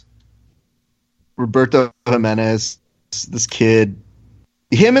Jimenez, Roberto Jimenez, this kid,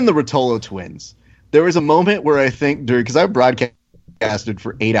 him and the Rotolo twins. There was a moment where I think because I broadcasted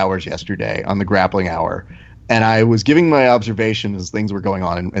for 8 hours yesterday on the Grappling Hour, and I was giving my observations as things were going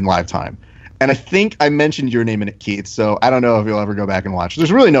on in live time. And I think I mentioned your name in it, Keith, so I don't know if you'll ever go back and watch.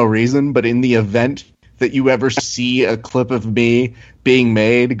 There's really no reason, but in the event that you ever see a clip of me being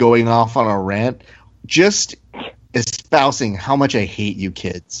made going off on a rant, just espousing how much I hate you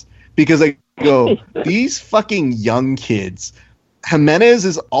kids. Because I go, these fucking young kids. Jimenez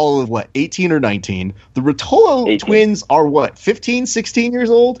is all of 18 or 19? The Rotolo 18. twins are 15, 16 years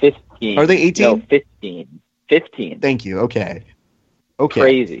old? 15. Are they 18? No, 15. 15. Thank you. Okay.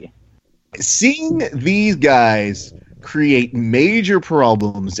 Crazy. Seeing these guys create major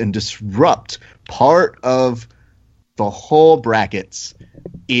problems and disrupt part of the whole brackets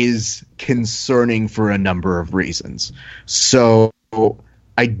is concerning for a number of reasons. So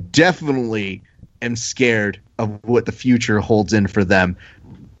I definitely am scared of what the future holds in for them.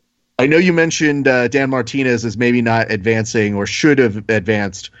 I know you mentioned Dan Martinez as maybe not advancing or should have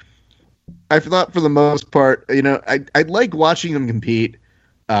advanced. I thought for the most part, I like watching him compete.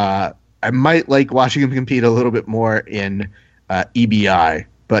 I might like watching him compete a little bit more in EBI,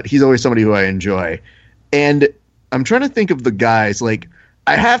 but he's always somebody who I enjoy. And I'm trying to think of the guys. Like,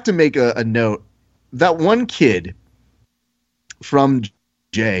 I have to make a note. That one kid from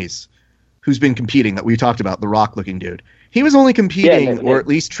Jays who's been competing that we talked about, the rock-looking dude, he was only competing or at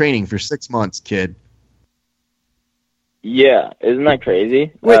least training for 6 months, kid. Yeah, isn't that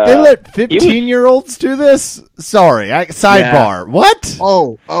crazy? Wait, they let 15-year-olds do this? Sorry, sidebar. Yeah. What?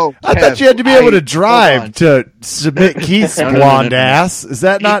 Oh, I thought you had to be able to drive to submit Keith's blonde ass. Is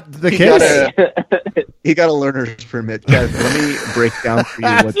that not the case? He got a learner's permit. Kev, let me break down for you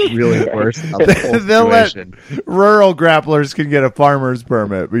what's really worse about the whole They'll situation. Rural grapplers can get a farmer's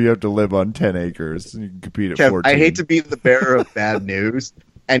permit, but you have to live on 10 acres and you can compete at Kev, 14. I hate to be the bearer of bad news,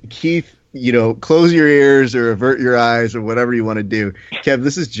 and Keith, close your ears or avert your eyes or whatever you want to do. Kev,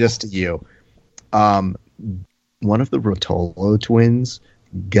 this is just to you. One of the Rotolo twins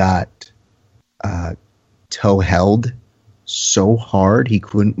got toe held so hard he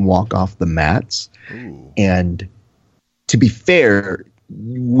couldn't walk off the mats. Ooh. And to be fair,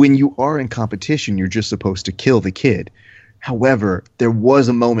 when you are in competition, you're just supposed to kill the kid. However, there was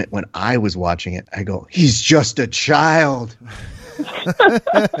a moment when I was watching it. I go, he's just a child.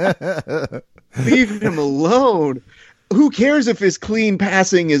 Leave him alone. Who cares if his clean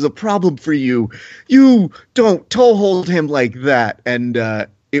passing is a problem for you? You don't toe hold him like that. And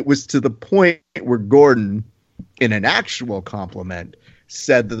it was to the point where Gordon, in an actual compliment,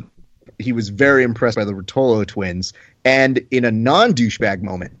 said that he was very impressed by the Rotolo twins. And in a non-douchebag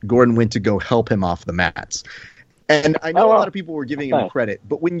moment, Gordon went to go help him off the mats. And I know a lot of people were giving him credit,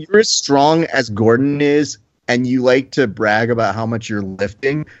 but when you're as strong as Gordon is, and you like to brag about how much you're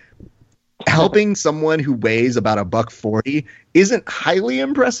lifting, helping someone who weighs about $140 isn't highly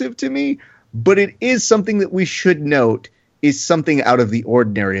impressive to me, but it is something that we should note is something out of the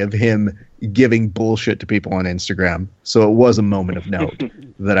ordinary of him giving bullshit to people on Instagram. So it was a moment of note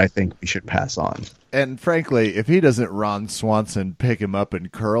that I think we should pass on. And frankly, if he doesn't Ron Swanson pick him up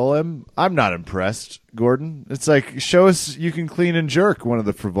and curl him, I'm not impressed, Gordon. It's like, show us you can clean and jerk one of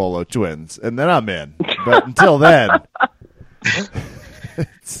the Frivolo twins, and then I'm in. But until then...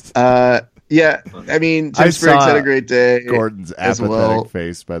 Yeah, I mean, Tim Spriggs had a great day. Gordon's apathetic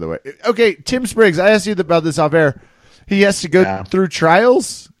face, by the way. Okay, Tim Spriggs, I asked you about this off air. He has to go through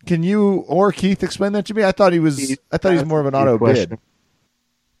trials. Can you or Keith explain that to me? I thought he was more of an auto bid.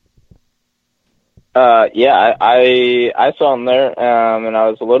 Yeah, I saw him there, and I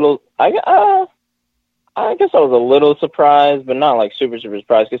was a little. I guess I was a little surprised, but not like super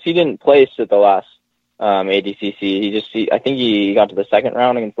surprised because he didn't place at the last ADCC. I think he got to the second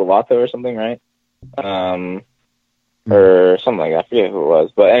round against Lovato or something, right? or something like that. I forget who it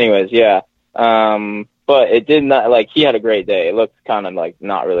was, but anyways, yeah. But it did not, like, he had a great day. It looked kind of like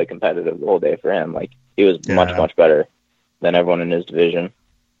not really competitive the whole day for him. Like, he was much better than everyone in his division.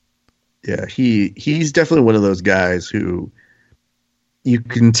 Yeah, he's definitely one of those guys who you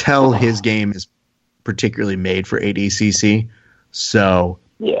can tell his game is particularly made for ADCC. So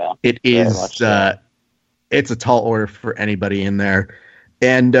yeah, it is. It's a tall order for anybody in there.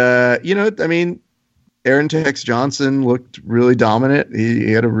 And I mean, Aaron Tex Johnson looked really dominant.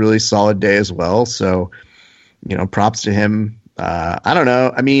 He had a really solid day as well. So, props to him. I don't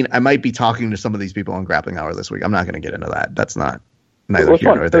know. I mean, I might be talking to some of these people on Grappling Hour this week. I'm not going to get into that. That's not neither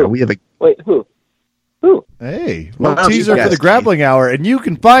here nor there. We have who? Hey, teaser for the Grappling Hour. And you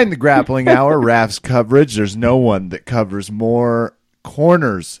can find the Grappling Hour, Raf's coverage. There's no one that covers more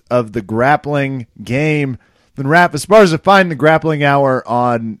corners of the grappling game than Raf, as far as to find the Grappling Hour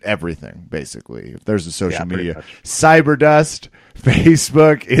on everything, basically. If there's a social media, Cyberdust,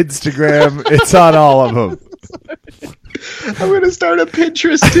 Facebook, Instagram, it's on all of them. I'm going to start a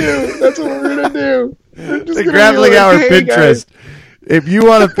Pinterest too. That's what we're going to do. The Grappling Hour Pinterest. Guys. If you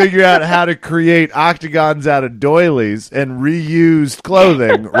want to figure out how to create octagons out of doilies and reused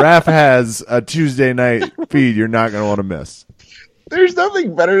clothing, Raf has a Tuesday night feed you're not going to want to miss. There's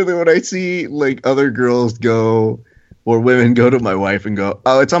nothing better than when I see like other girls go or women go to my wife and go,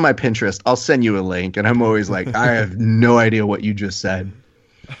 "Oh, it's on my Pinterest. I'll send you a link." And I'm always like, I have no idea what you just said.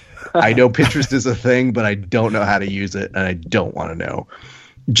 I know Pinterest is a thing, but I don't know how to use it, and I don't want to know.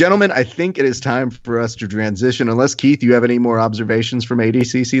 Gentlemen, I think it is time for us to transition. Unless, Keith, you have any more observations from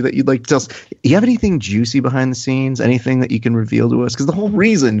ADCC that you'd like to tell us. You have anything juicy behind the scenes? Anything that you can reveal to us? Because the whole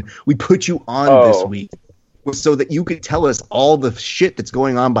reason we put you on this week was so that you could tell us all the shit that's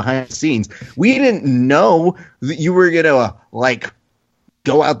going on behind the scenes. We didn't know that you were going to,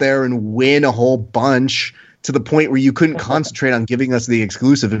 go out there and win a whole bunch to the point where you couldn't concentrate on giving us the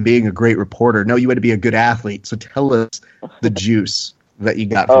exclusive and being a great reporter. No, you had to be a good athlete. So tell us the juice that you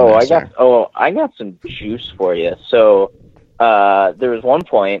got from I got some juice for you. So there was one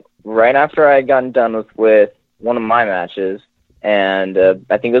point right after I had gotten done with one of my matches, and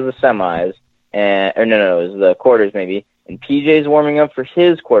I think it was the semis, it was the quarters maybe, and PJ's warming up for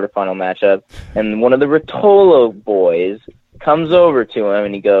his quarterfinal matchup, and one of the Rotolo boys comes over to him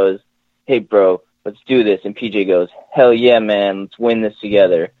and he goes, "Hey bro, let's do this." And PJ goes, "Hell yeah, man, let's win this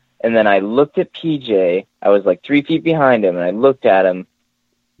together." And then I looked at PJ, I was like 3 feet behind him, and I looked at him,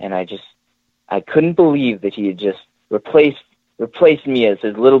 and I couldn't believe that he had just replaced me as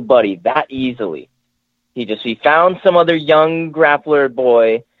his little buddy that easily. He found some other young grappler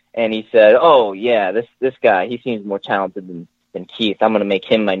boy, and he said, "Oh yeah, this guy, he seems more talented than Keith. I'm gonna make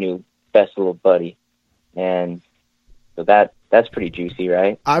him my new best little buddy." And so that's pretty juicy,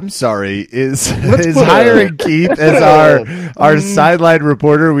 right? I'm sorry. Is hiring Keith as our sideline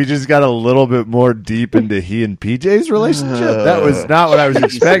reporter? We just got a little bit more deep into he and PJ's relationship. That was not what I was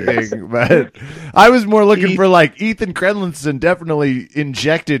expecting, but I was more looking for Ethan Credlinson definitely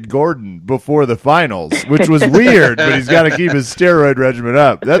injected Gordon before the finals, which was weird. But he's got to keep his steroid regimen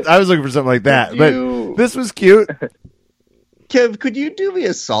up. I was looking for something like that. But this was cute. Kev, could you do me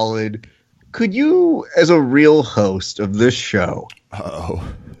a solid? Could you, as a real host of this show,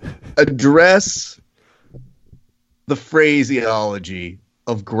 address the phraseology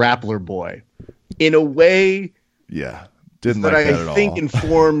of Grappler Boy in a way that I think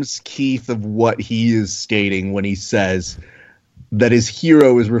informs Keith of what he is stating when he says that his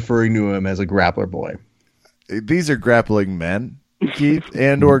hero is referring to him as a Grappler Boy? These are grappling men, Keith,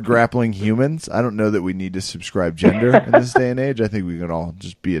 and or grappling humans. I don't know that we need to subscribe gender in this day and age. I think we can all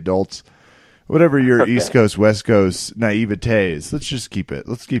just be adults. Whatever your East Coast, West Coast naivete is, let's just keep it.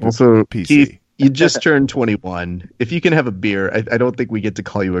 Let's keep it PC. Keith, you just turned 21. If you can have a beer, I don't think we get to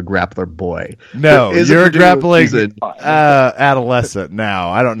call you a grappler boy. No, you're a grappling adolescent now.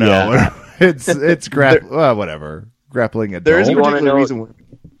 I don't know. Yeah. it's whatever. Grappling adult. There is a particular reason.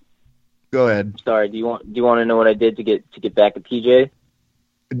 Go ahead. Sorry. Do you want to know what I did to get back at PJ?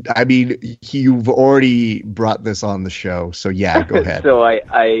 I mean, you've already brought this on the show, so yeah, go ahead.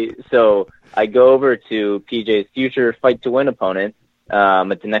 I go over to PJ's future fight to win opponent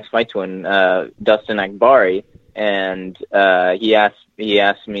at the next fight to win, Dustin Akbari, and he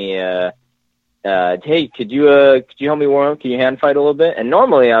asked me, "Hey, could you help me warm up? Can you hand fight a little bit?" And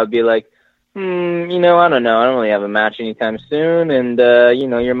normally I would be like, I don't know, I don't really have a match anytime soon, and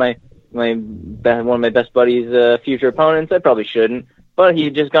you're one of my best buddies' future opponents. I probably shouldn't, but he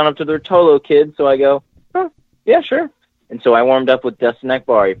had just gone up to the Rotolo kid, so I go, "Oh, yeah, sure." And so I warmed up with Dustin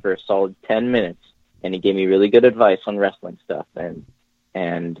Akbari for a solid 10 minutes, and he gave me really good advice on wrestling stuff. And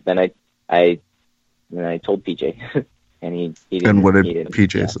then I And I told PJ, and he didn't. And what did he didn't,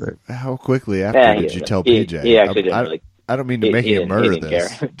 PJ yeah. say? How quickly after Yeah, did you tell he- PJ? he actually didn't really- I don't mean to he- make he you didn't- murder he didn't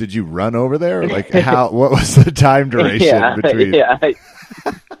this. care. Did you run over there? Like how? What was the time duration Yeah, between? yeah.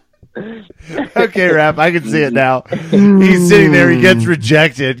 Okay, Rap, I can see it now. He's sitting there. He gets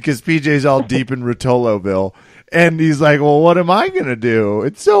rejected because PJ's all deep in Rotoloville. And he's like, well, what am I going to do?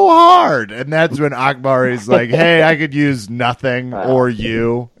 It's so hard. And that's when Akbar is like, hey, I could use nothing or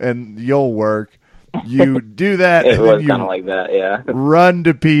you, and you'll work. You do that, It and was then kind of you like that, yeah. run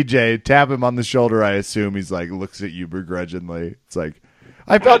to PJ, tap him on the shoulder, I assume. He's like, looks at you begrudgingly. It's like,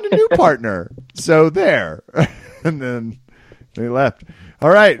 I found a new partner. So there. And then they left. All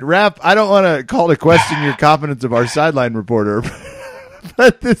right, Rap, I don't want to call to question your confidence of our sideline reporter,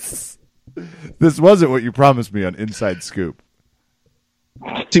 but this wasn't what you promised me on Inside Scoop.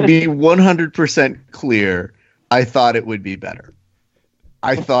 To be 100% clear, I thought it would be better.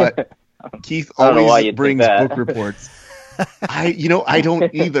 I thought Keith I don't know why always you'd think brings that. book reports. I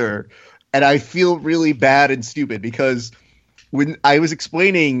don't either. And I feel really bad and stupid because when I was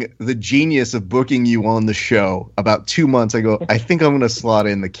explaining the genius of booking you on the show about 2 months ago, I think I'm going to slot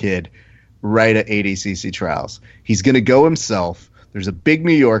in the kid right at ADCC trials. He's going to go himself. There's a big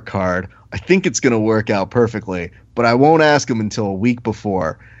New York card. I think it's going to work out perfectly, but I won't ask him until a week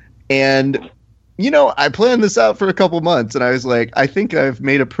before. And, I planned this out for a couple months, and I was like, I think I've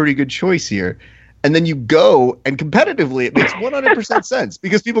made a pretty good choice here. And then you go, and competitively, it makes 100% sense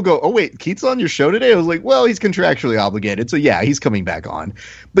because people go, oh, wait, Keith's on your show today? I was like, well, he's contractually obligated, so yeah, he's coming back on.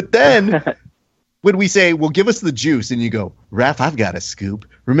 But then when we say, well, give us the juice, and you go, Raph, I've got a scoop.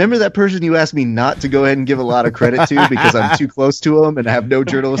 Remember that person you asked me not to go ahead and give a lot of credit to because I'm too close to him and I have no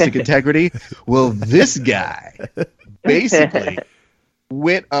journalistic integrity? Well, this guy basically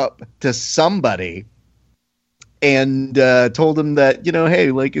went up to somebody and told him that,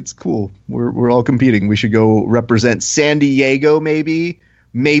 hey, like, it's cool. We're all competing. We should go represent San Diego, maybe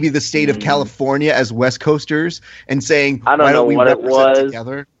the state of California as West Coasters, and saying, I don't why know don't we what it represent was.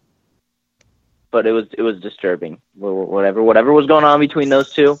 together? But it was disturbing. Whatever was going on between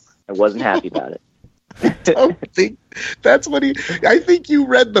those two, I wasn't happy about it. I don't think that's what I think you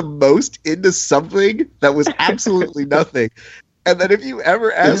read the most into something that was absolutely nothing. And then if you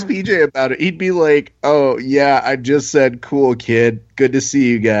ever ask PJ about it, he'd be like, oh, yeah, I just said, cool, kid. Good to see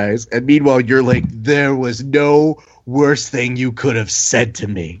you guys. And meanwhile, you're like, there was no worse thing you could have said to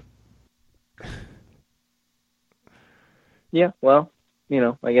me. Yeah, well,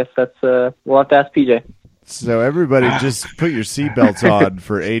 I guess that's we'll have to ask PJ. So everybody just put your seatbelts on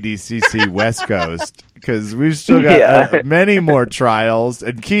for ADCC West Coast because we've still got many more trials.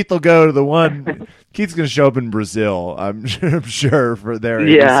 And Keith will go to the one. Keith's going to show up in Brazil, I'm sure, for their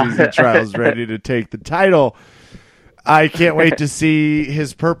ADCC trials, ready to take the title. I can't wait to see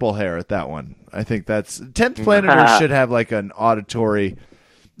his purple hair at that one. I think that's 10th Planet Earth should have like an auditory,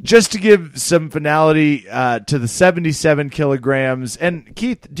 just to give some finality to the 77 kilograms. And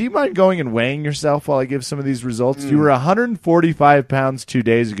Keith, do you mind going and weighing yourself while I give some of these results? You were 145 pounds 2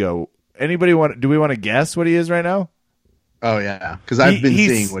 days ago. Do we want to guess what he is right now? Oh, yeah, because I've been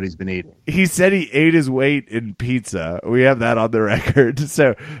seeing what he's been eating. He said he ate his weight in pizza. We have that on the record.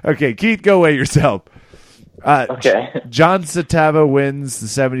 So, okay, Keith, go weigh yourself. Okay. John Satava wins the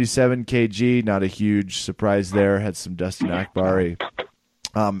 77 kg. Not a huge surprise there. Had some Dustin Akbari.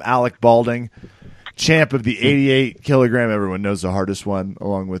 Alec Balding, champ of the 88 kilogram. Everyone knows the hardest one,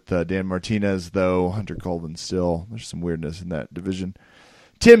 along with Dan Martinez, though. Hunter Colvin still. There's some weirdness in that division.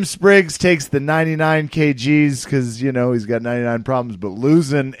 Tim Spriggs takes the 99 kgs because, he's got 99 problems, but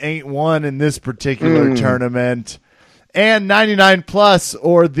losing ain't one in this particular tournament. And 99 plus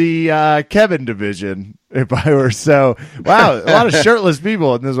or the Kevin division, if I were so. Wow, a lot of shirtless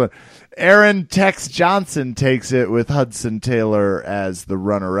people in this one. Aaron Tex Johnson takes it with Hudson Taylor as the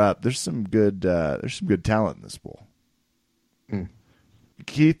runner-up. There's some good talent in this pool.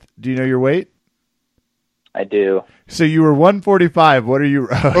 Keith, do you know your weight? I do. So you were 145. What are you?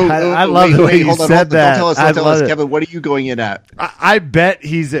 I love the way you said that. Don't tell us, Kevin. What are you going in at? I bet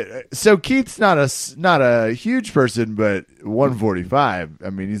he's so Keith's not a huge person, but 145. I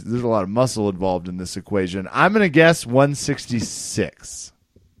mean, there's a lot of muscle involved in this equation. I'm going to guess 166.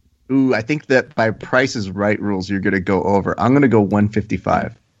 Ooh, I think that by Price is Right rules, you're going to go over. I'm going to go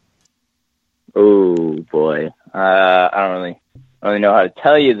 155. Oh boy, I don't really know how to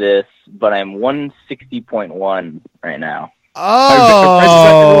tell you this, but I'm 160.1 right now.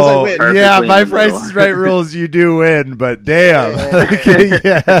 Oh, yeah, Perfectly my in the Price middle. is Right rules, you do win, but damn.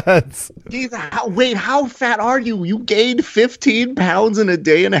 Yes. Jeez, how fat are you? You gained 15 pounds in a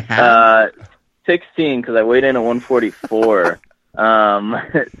day and a half? 16 because I weighed in at 144. So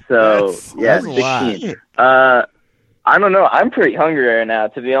That's yeah, a lot. 16. I don't know. I'm pretty hungry right now,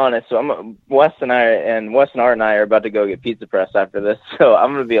 to be honest. So Wes and Art and I are about to go get pizza press after this. So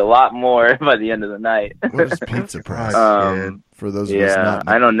I'm gonna be a lot more by the end of the night. What is pizza press? Kid. For those of us Yeah, not in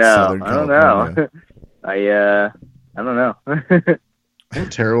I don't know. Southern I don't California. know. I don't know. What a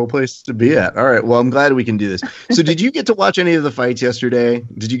terrible place to be at. All right. Well, I'm glad we can do this. So did you get to watch any of the fights yesterday?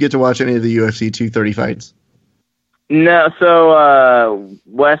 Did you get to watch any of the UFC 230 fights? No. So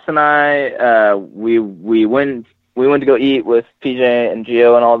Wes and I, we went to go eat with PJ and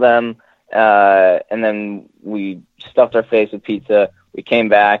Gio and all them, and then we stuffed our face with pizza. We came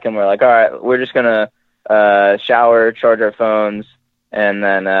back and we're like, all right, we're just gonna shower, charge our phones, and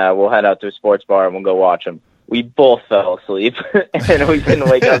then we'll head out to a sports bar and we'll go watch them. We both fell asleep, and we didn't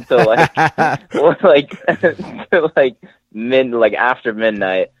wake up till like after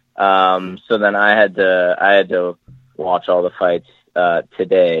midnight. So then I had to watch all the fights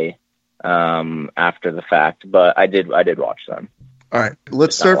today after the fact, but I did watch them. All right.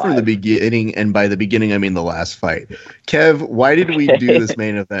 Let's start from the beginning, and by the beginning I mean the last fight. Kev, why did we do this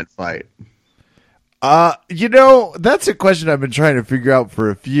main event fight? That's a question I've been trying to figure out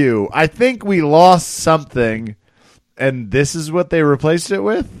for a few. I think we lost something, and this is what they replaced it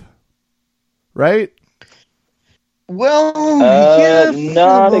with, right? Well, yeah,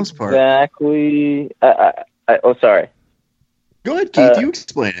 not exactly. Sorry. Go ahead, Keith. You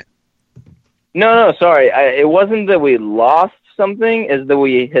explain it. No, sorry. It wasn't that we lost something; it's that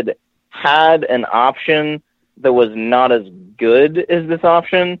we had an option that was not as good as this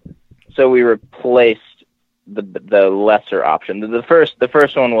option. So we replaced the lesser option. The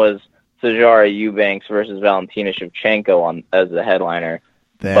first one was Sijara Eubanks versus Valentina Shevchenko as the headliner.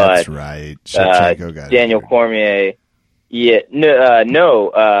 That's right. Shevchenko got Daniel injured. Cormier. Yeah,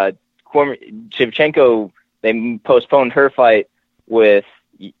 no. Shevchenko. They postponed her fight with.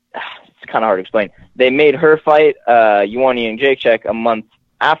 It's kind of hard to explain. They made her fight Ioana Jędrzejczyk a month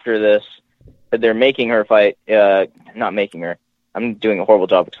after this. But they're making her fight. Not making her. I'm doing a horrible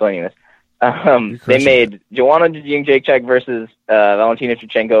job explaining this. They made Joanna Jędrzejczyk versus Valentina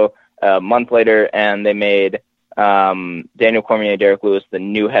Shevchenko a month later, and they made Daniel Cormier, Derek Lewis, the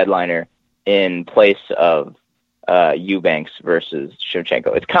new headliner in place of Eubanks versus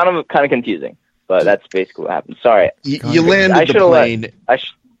Shevchenko. It's kind of confusing, but that's basically what happened. Sorry, you landed the plane,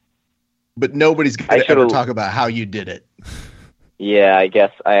 but nobody's going to ever talk about how you did it. Yeah, I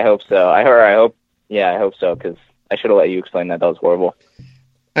guess. I hope so. I hope so, because I should have let you explain that. That was horrible.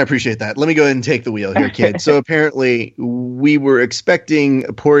 I appreciate that. Let me go ahead and take the wheel here, kid. So apparently we were expecting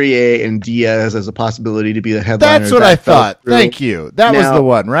Poirier and Diaz as a possibility to be the headliners. That's what I thought. Thank you. That was the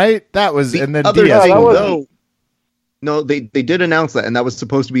one, right? That was, and then Diaz. No, they did announce that, and that was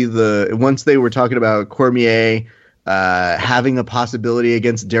supposed to be once they were talking about Cormier having a possibility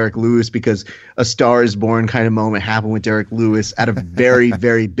against Derek Lewis, because a Star is Born kind of moment happened with Derek Lewis at a very,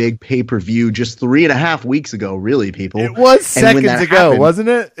 very big pay-per-view just 3.5 weeks ago, really, people. It was seconds ago, wasn't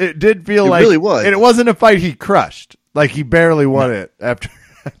it? It did feel like... It really was. And it wasn't a fight he crushed. Like, he barely won it after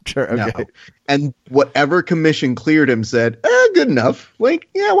okay. No. And whatever commission cleared him said, good enough. Like,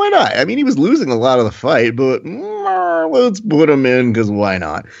 yeah, why not? I mean, he was losing a lot of the fight, but let's put him in because why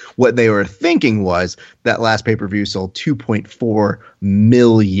not? What they were thinking was that last pay-per-view sold 2.4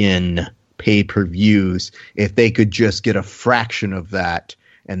 million pay-per-views. If they could just get a fraction of that,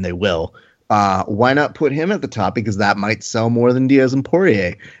 and they will, why not put him at the top? Because that might sell more than Diaz and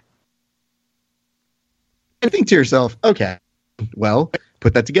Poirier. And think to yourself, okay, well,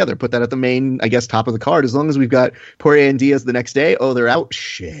 put that together. Put that at the main, I guess, top of the card. As long as we've got Poirier and Diaz the next day, they're out.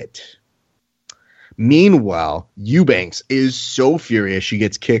 Shit. Meanwhile, Eubanks is so furious she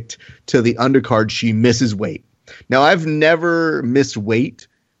gets kicked to the undercard. She misses weight. Now, I've never missed weight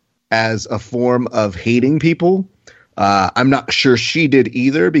as a form of hating people. I'm not sure she did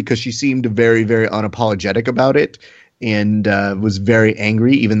either, because she seemed very, very unapologetic about it. And was very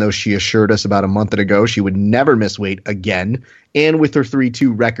angry, even though she assured us about a month ago she would never miss weight again. And with her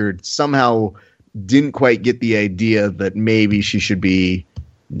 3-2 record, somehow didn't quite get the idea that maybe she should be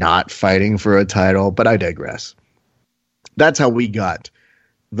not fighting for a title. But I digress. That's how we got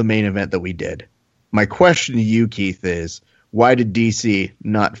the main event that we did. My question to you, Keith, is why did DC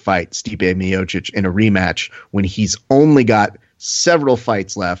not fight Stipe Miocic in a rematch when he's only got several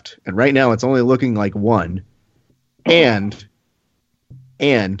fights left? And right now it's only looking like one. And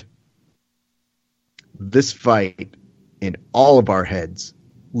this fight in all of our heads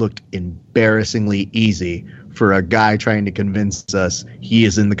looked embarrassingly easy for a guy trying to convince us he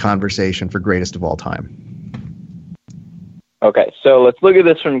is in the conversation for greatest of all time. Okay, so let's look at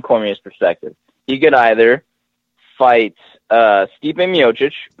this from Cormier's perspective. He could either fight Stipe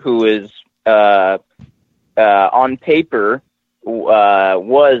Miocic, who is on paper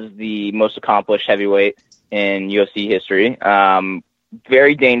was the most accomplished heavyweight in UFC history.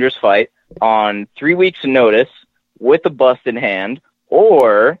 Very dangerous fight on 3 weeks' notice with a busted hand,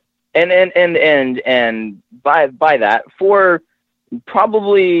 or and by that, for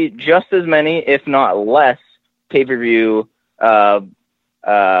probably just as many, if not less, pay-per-view points.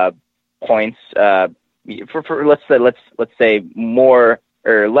 For let's say more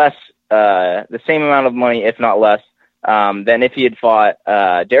or less, the same amount of money, if not less, than if he had fought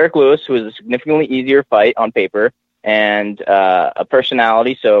Derek Lewis, who was a significantly easier fight on paper and a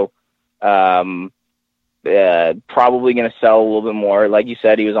personality. So probably going to sell a little bit more. Like you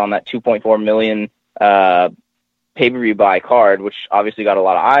said, he was on that 2.4 million pay-per-view buy card, which obviously got a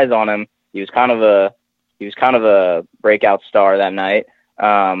lot of eyes on him. He was kind of a breakout star that night.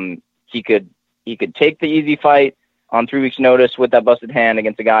 He could take the easy fight on 3 weeks' notice with that busted hand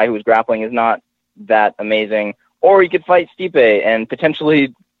against a guy whose grappling is not that amazing, or he could fight Stipe and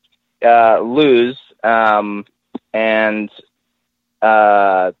potentially lose. That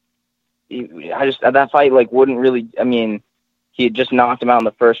fight wouldn't really. I mean, he had just knocked him out in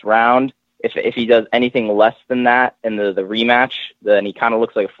the first round. If he does anything less than that in the rematch, then he kind of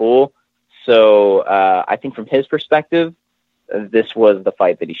looks like a fool. So I think from his perspective, this was the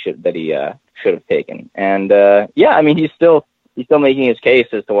fight that he should have taken. And I mean, he's still making his case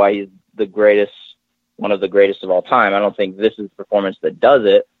as to why he's the greatest, one of the greatest of all time. I don't think this is the performance that does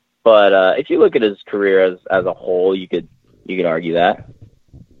it, but if you look at his career as a whole, you could argue that.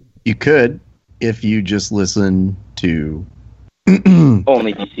 You could, if you just listen to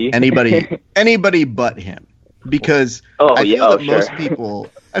only DC. anybody but him, because I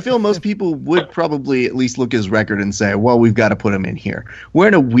feel most people would probably at least look at his record and say, well, we've got to put him in here. We're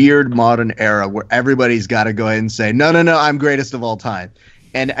in a weird modern era where everybody's got to go ahead and say, no, I'm greatest of all time.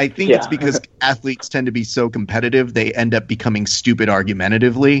 And I think it's because athletes tend to be so competitive, they end up becoming stupid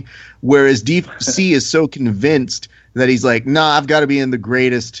argumentatively, whereas DC is so convinced that he's like, nah, I've got to be in the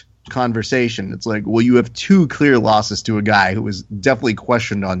greatest conversation. It's like, well, you have two clear losses to a guy who was definitely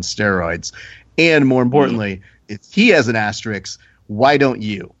questioned on steroids. And more importantly, if he has an asterisk, why don't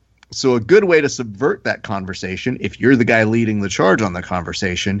you? So a good way to subvert that conversation, if you're the guy leading the charge on the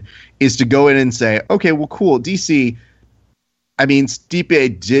conversation, is to go in and say, okay, well, cool, DC, I mean,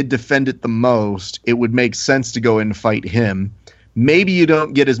 Stipe did defend it the most. It would make sense to go in and fight him. Maybe you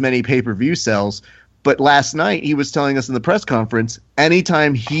don't get as many pay-per-view sales, but last night he was telling us in the press conference,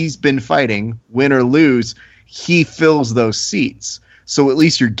 anytime he's been fighting, win or lose, he fills those seats. So at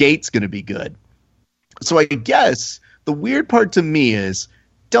least your gate's going to be good. So I guess the weird part to me is,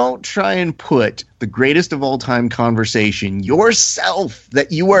 don't try and put the greatest of all time conversation yourself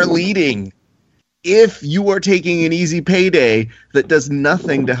that you are leading if you are taking an easy payday that does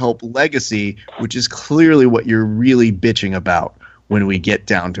nothing to help legacy, which is clearly what you're really bitching about when we get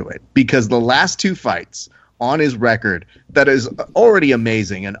down to it. Because the last two fights on his record that is already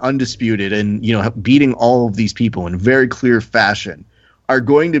amazing and undisputed and, you know, beating all of these people in very clear fashion are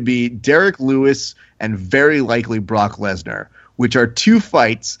going to be Derek Lewis and very likely Brock Lesnar, which are two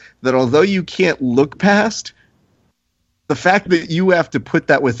fights that, although you can't look past, the fact that you have to put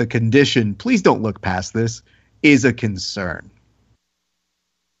that with a condition, please don't look past this, is a concern.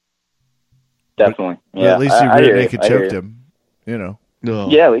 Definitely. Yeah. Well, at least you rear naked choked him, you know. No.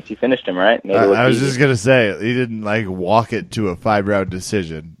 Yeah, at least he finished him, right? I was just going to say, he didn't walk it to a 5-round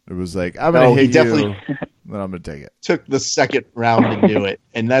decision. It was like, I'm going to hit you, then I'm going to take it. Took the second round to do it.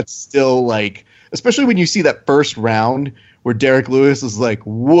 And that's still especially when you see that first round where Derek Lewis is like,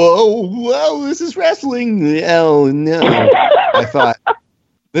 whoa, this is wrestling. Oh, no. I thought,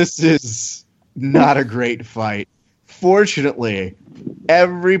 this is not a great fight. Fortunately,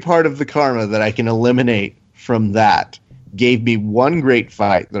 every part of the karma that I can eliminate from that gave me one great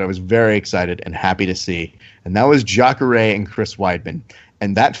fight that I was very excited and happy to see, and that was Jacare and Chris Weidman.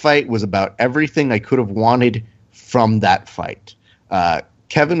 And that fight was about everything I could have wanted from that fight.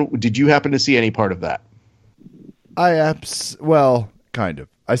 Kevin, did you happen to see any part of that? Well, kind of.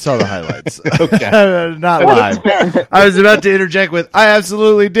 I saw the highlights. Okay. Not live. I was about to interject with, I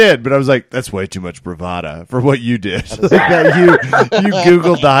absolutely did, but I was like, that's way too much bravado for what you did. You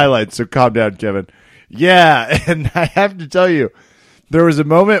Googled the highlights, so calm down, Kevin. Yeah, and I have to tell you, there was a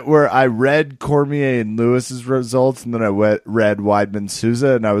moment where I read Cormier and Lewis's results, and then I read Weidman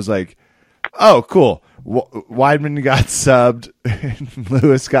Souza, and I was like, oh, cool. Weidman got subbed, and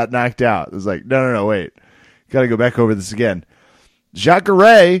Lewis got knocked out. I was like, no, wait. Got to go back over this again.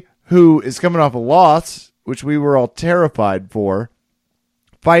 Jacare, who is coming off a loss, which we were all terrified for,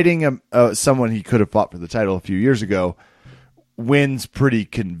 fighting someone he could have fought for the title a few years ago, wins pretty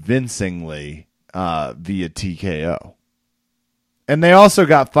convincingly via TKO. And they also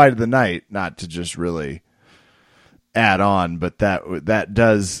got fight of the night, not to just really add on, but that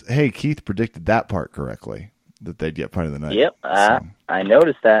does. Hey, Keith predicted that part correctly, that they'd get fight of the night. Yep, So. I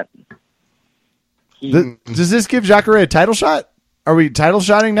noticed that. Does this give Jacare a title shot? Are we title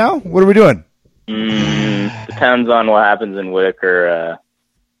shotting now? What are we doing? Depends on what happens in Whitaker,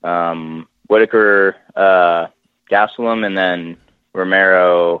 Gastelum, and then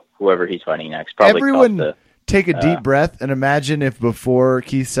Romero, whoever he's fighting next. Probably Everyone Costa. take a deep breath and imagine if before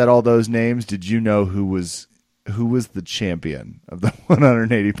Keith said all those names, did you know who was the champion of the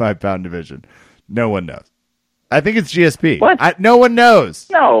 185-pound division? No one knows. I think it's GSP. What? No one knows.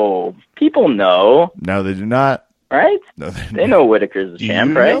 No, people know, No, they do not. right? No, They know Whitaker's the Do champ,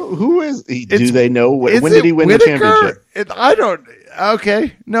 you right? know who is? Do It's- they know when Is did it he win Whitaker? the championship? I don't.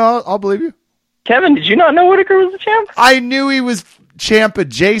 Okay, no, I'll believe you. Kevin, did you not know Whitaker was the champ? I knew he was champ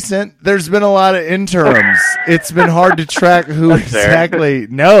adjacent. There's been a lot of interims. It's been hard to track who That's fair. exactly.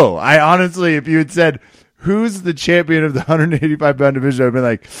 No, I honestly, if you had said who's the champion of the 185-pound division, I'd been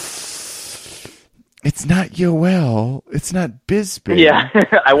like, it's not Yoel. It's not Bisping. Yeah,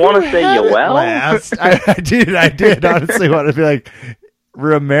 I want to say Had it Yoel. last. I did honestly want to be like,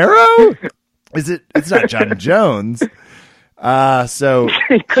 Romero? Is it? It's not John Jones. So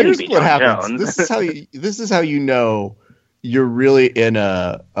It couldn't Here's be what John happens. Jones. This is how you know you're really in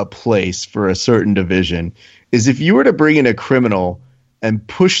a place for a certain division. Is if you were to bring in a criminal and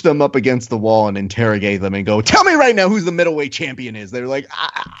push them up against the wall and interrogate them and go, tell me right now who's the middleweight champion is. They're like,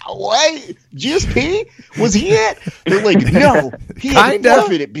 what? GSP? Was he it? They're like, no, he had to Kinda.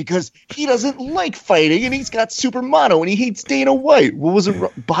 forfeit it because he doesn't like fighting and he's got super mono and he hates Dana White. What was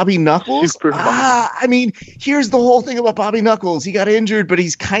it? Bobby Knuckles? Super mono. I mean, here's the whole thing about Bobby Knuckles. He got injured, but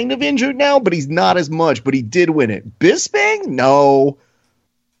he's kind of injured now, but he's not as much, but he did win it. Bisping? No.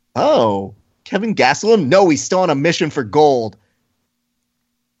 Oh. Kevin Gastelum? No, he's still on a mission for gold.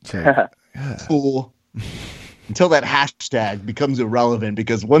 Fool. Until that hashtag becomes irrelevant,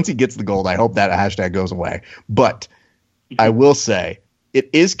 because once he gets the gold, I hope that hashtag goes away. But I will say it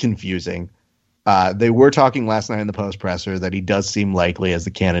is confusing. They were talking last night in the post presser that he does seem likely as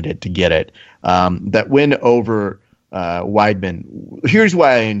the candidate to get it. That win over Weidman. Here's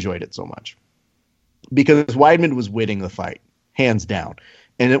why I enjoyed it so much, because Weidman was winning the fight, hands down.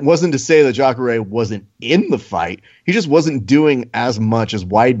 And it wasn't to say that Jacare wasn't in the fight. He just wasn't doing as much as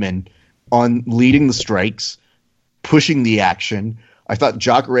Weidman on leading the strikes, pushing the action. I thought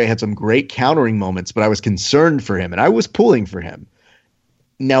Jacare had some great countering moments, but I was concerned for him, and I was pulling for him.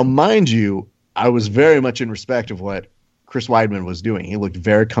 Now, mind you, I was very much in respect of what Chris Weidman was doing. He looked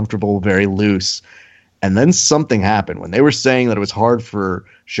very comfortable, very loose. And then something happened. When they were saying that it was hard for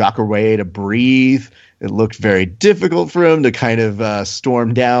Jacare to breathe, it looked very difficult for him to kind of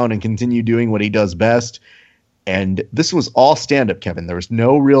storm down and continue doing what he does best. And this was all stand-up, Kevin. There was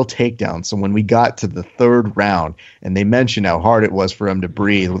no real takedown. So when we got to the third round and they mentioned how hard it was for him to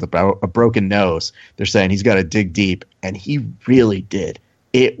breathe with a broken nose, they're saying he's got to dig deep. And he really did.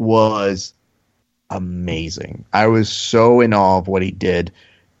 It was amazing. I was so in awe of what he did.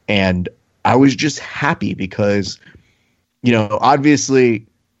 And I was just happy because, you know, obviously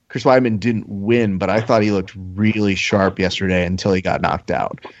Chris Weidman didn't win, but I thought he looked really sharp yesterday until he got knocked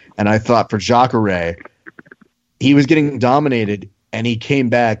out. And I thought for Jacare, he was getting dominated and he came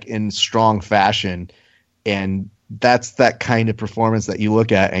back in strong fashion. And that's that kind of performance that you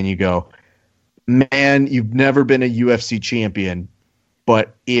look at and you go, man, you've never been a UFC champion,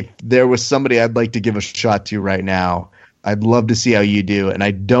 but if there was somebody I'd like to give a shot to right now, I'd love to see how you do. And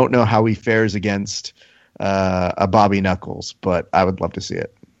I don't know how he fares against a Bobby Knuckles, but I would love to see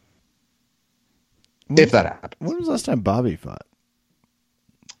it. If that happens. When was the last time Bobby fought?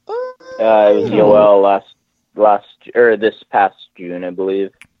 It was Yoel this past June, I believe.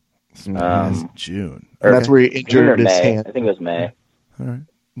 June. And that's where he June or injured his May. hand. I think it was May. All right.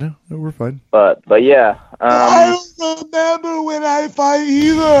 No, we're fine. But yeah. I don't remember when I fight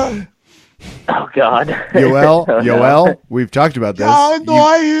either. Oh God. Yoel, Oh, no. Yoel, we've talked about this. I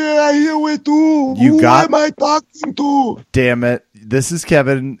hear it too. You Who got- am I talking to? Damn it. This is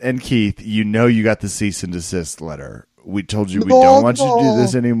Kevin and Keith. You know you got the cease and desist letter. We told you we don't want you to do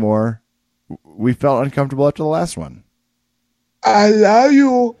this anymore. We felt uncomfortable after the last one. I love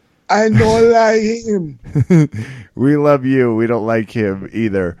you. I don't like him. We love you. We don't like him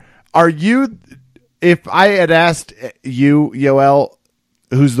either. Are you, if I had asked you, Yoel,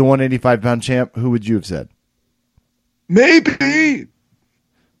 who's the 185-pound champ, who would you have said? Maybe.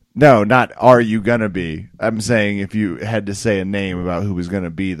 No, not are you going to be. I'm saying if you had to say a name about who was going to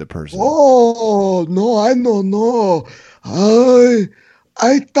be the person. Oh, no, I don't know. I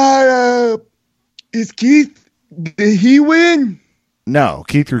thought, is Keith, did he win? No,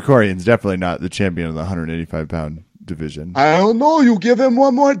 Keith Krikorian's definitely not the champion of the 185-pound division. I don't know. You give him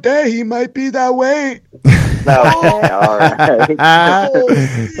one more day, he might be that way. Okay, all right.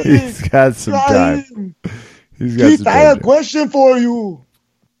 He's got some time. He's got Keith, some I time. have a question for you.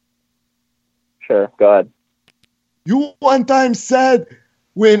 Sure, go ahead. You one time said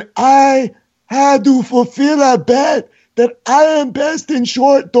when I had to fulfill a bet that I am best in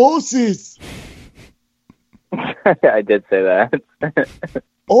short doses. I did say that.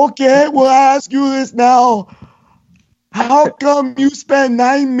 Okay, we'll ask you this now. How come you spend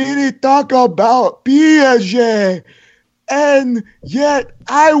 9 minutes talking about Piaget and yet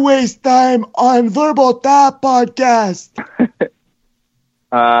I waste time on Verbal Tap podcast?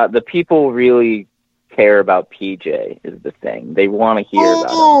 The people really care about PJ is the thing. They want to hear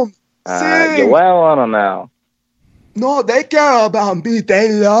about him. Well, I don't know. No, they care about me.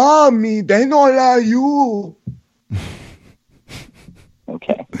 They love me. They don't love you.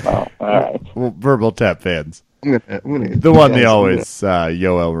 Okay. Well, all right. Well, Verbal Tap fans. I'm gonna The one they always,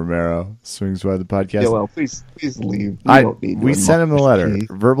 Yoel Romero, swings by the podcast. Yoel, please leave. We sent him the letter.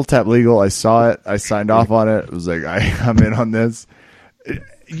 Verbal Tap Legal. I saw it. I signed off on it. It was like, I'm in on this.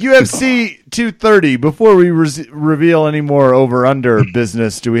 UFC 230. Before we reveal any more over-under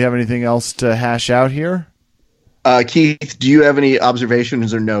business, do we have anything else to hash out here? Keith, do you have any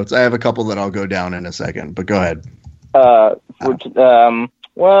observations or notes? I have a couple that I'll go down in a second, but go ahead. Yeah.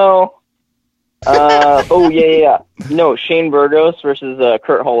 No, Shane Burgos versus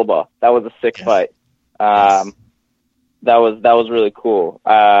Kurt Holobaugh. That was a sick fight. That was really cool.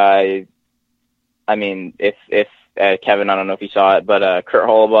 I mean, if Kevin, I don't know if you saw it, but Kurt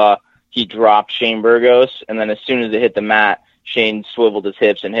Holobaugh, he dropped Shane Burgos, and then as soon as it hit the mat, Shane swiveled his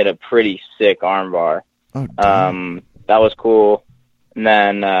hips and hit a pretty sick armbar. Oh, damn. That was cool. And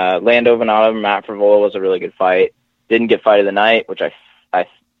then Lando Venata, Matt Frevola was a really good fight. Didn't get fight of the night, which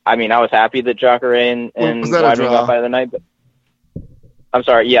I mean, I was happy that Jacare and Weidman got fight of the night. But I'm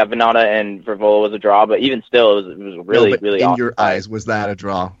sorry, yeah, Venata and Frevola was a draw, but even still, it was really, really awesome. In your eyes, was that a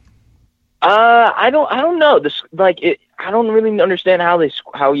draw? I don't know. I don't really understand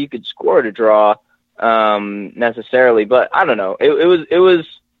how you could score it a draw, necessarily, but I don't know. It was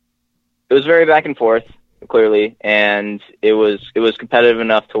very back and forth, clearly, and it was competitive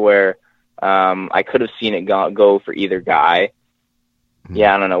enough to where I could have seen it go for either guy.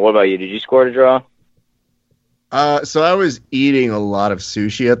 Yeah, I don't know. What about you? Did you score it a draw? So I was eating a lot of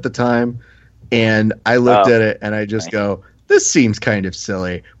sushi at the time, and I looked at it and I just go, this seems kind of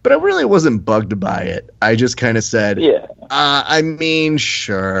silly, but I really wasn't bugged by it. I just kind of said, yeah. I mean,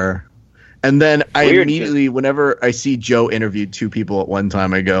 sure. And then I immediately, whenever I see Joe interview two people at one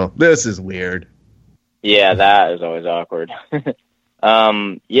time, I go, this is weird. Yeah, that is always awkward.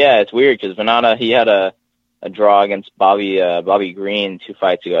 Yeah, it's weird because Venata, he had a draw against Bobby Green 2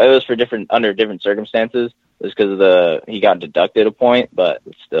 fights ago. It was for under different circumstances. It was because he got deducted a point, but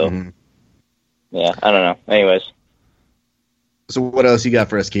still. Mm-hmm. Yeah, I don't know. Anyways. So what else you got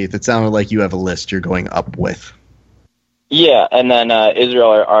for us, Keith? It sounded like you have a list you're going up with. Yeah, and then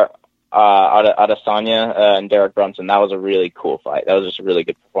Israel Adesanya and Derek Brunson. That was a really cool fight. That was just a really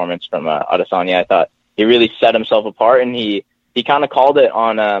good performance from Adesanya. I thought he really set himself apart, and he kind of called it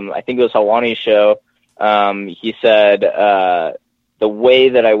on I think it was Helwani's show. He said the way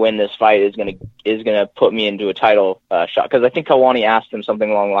that I win this fight is gonna put me into a title shot, because I think Helwani asked him something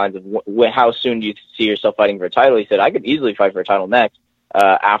along the lines of how soon do you see yourself fighting for a title. He said, I could easily fight for a title next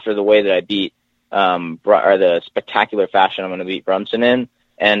after the way that I beat or the spectacular fashion I'm going to beat Brunson in,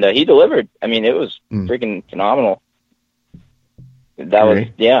 and he delivered. I mean, it was freaking phenomenal. That was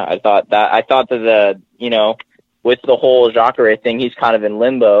I thought that with the whole Jacare thing, he's kind of in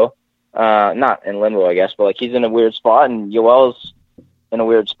limbo. Not in limbo, I guess, but like he's in a weird spot, and Yoel's in a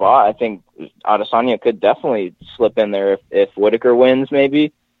weird spot. I think Adesanya could definitely slip in there if Whitaker wins.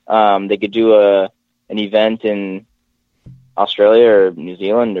 Maybe they could do an event in Australia or New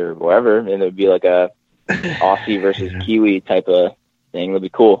Zealand or wherever, and it would be like a Aussie versus Kiwi type of thing. It would be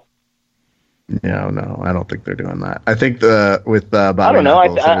cool. No, I don't think they're doing that. I think with Bobby I don't know.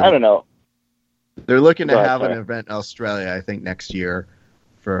 Knuckles, I don't know. They're looking to have an event in Australia, I think, next year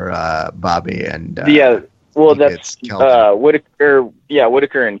for Bobby and well, that's Whitaker. Yeah,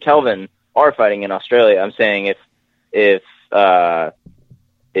 Whitaker and Kelvin are fighting in Australia. I'm saying if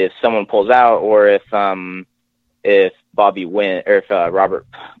someone pulls out, or if Bobby wins, or if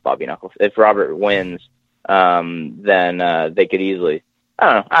if Robert wins, then they could easily.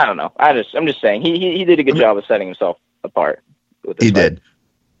 I don't know. I'm just saying he did a good job of setting himself apart. With this fight. Did.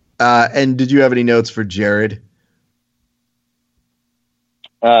 And did you have any notes for Jared?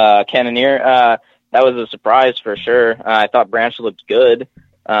 Cannonier. That was a surprise for sure. I thought Branch looked good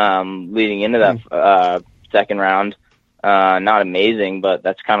leading into that second round. Not amazing, but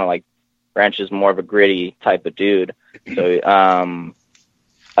that's kind of like Branch is more of a gritty type of dude. So,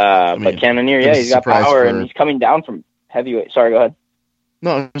 but Cannonier, yeah, he's got power and he's coming down from heavyweight. Sorry, go ahead.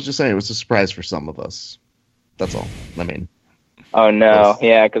 No, I was just saying it was a surprise for some of us. That's all. I mean. Oh no,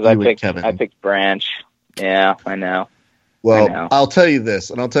 yeah, because I Kevin. picked Branch. Yeah, I know. Well, I'll tell you this,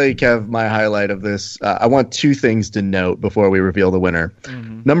 and I'll tell you, Kev, my highlight of this. I want two things to note before we reveal the winner.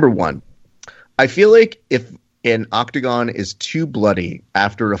 Mm-hmm. Number one, I feel like if an octagon is too bloody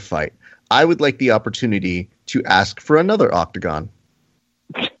after a fight, I would like the opportunity to ask for another octagon.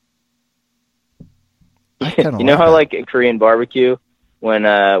 You know how like a Korean barbecue, when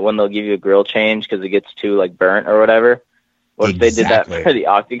they'll give you a grill change because it gets too like burnt or whatever. What if they did that for the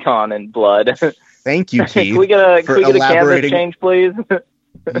octagon and blood? Thank you, Keith. Can we get a canvas change, please?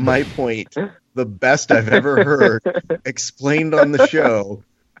 My point, the best I've ever heard, explained on the show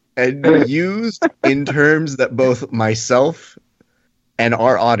and used in terms that both myself and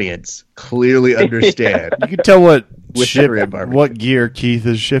our audience clearly understand. You can tell what gear Keith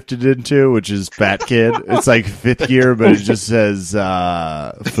has shifted into, which is Fat Kid. It's like fifth gear, but it just says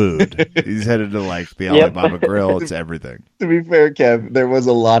food. He's headed to like the Alibaba Grill. It's everything. To be fair, Kev, there was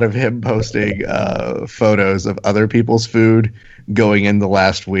a lot of him posting photos of other people's food going in the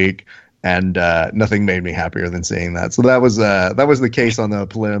last week. And nothing made me happier than seeing that. So that was the case on the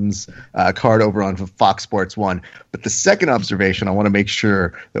prelims card over on Fox Sports 1. But the second observation I want to make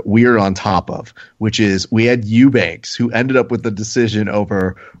sure that we're on top of, which is we had Eubanks, who ended up with the decision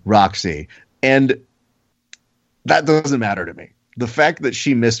over Roxy. And that doesn't matter to me. The fact that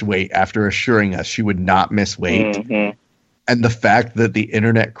she missed weight after assuring us she would not miss weight, and the fact that the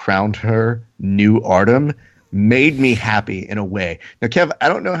internet crowned her new Artem made me happy in a way. Now, Kev, I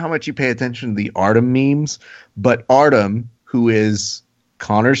don't know how much you pay attention to the Artem memes, but Artem, who is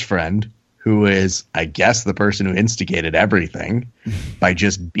Connor's friend, who is, I guess, the person who instigated everything by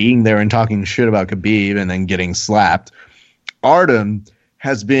just being there and talking shit about Khabib and then getting slapped, Artem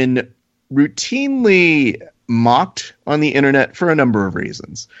has been routinely mocked on the internet for a number of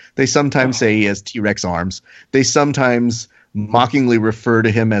reasons. They sometimes say he has T-Rex arms. They sometimes mockingly refer to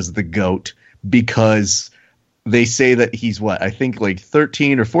him as the GOAT because they say that he's I think like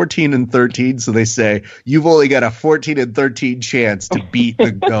 13 or 14 and 13. So they say you've only got a 14 and 13 chance to beat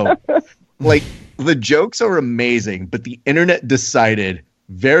the GOAT. Like, the jokes are amazing, but the internet decided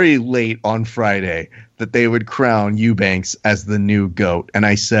very late on Friday that they would crown Eubanks as the new GOAT. And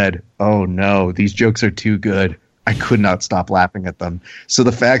I said, oh no, these jokes are too good. I could not stop laughing at them. So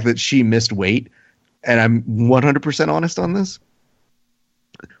the fact that she missed weight, and I'm 100% honest on this,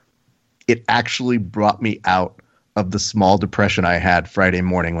 it actually brought me out of the small depression I had Friday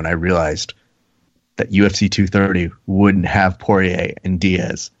morning when I realized that UFC 230 wouldn't have Poirier and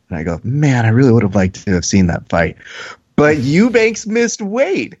Diaz. And I go, man, I really would have liked to have seen that fight. But Eubanks missed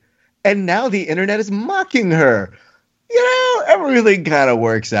weight, and now the internet is mocking her. You know, everything kind of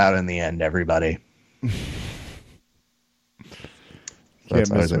works out in the end, everybody.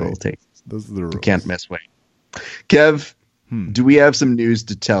 That's always what it'll take. Those are the rules. You can't miss weight. Kev, do we have some news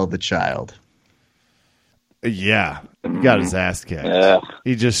to tell the child? Yeah, he got his ass kicked.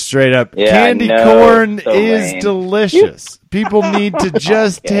 He just straight up, candy no, corn so is lame. Delicious. People need to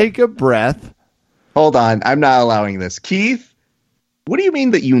just take a breath. Hold on, I'm not allowing this. Keith, what do you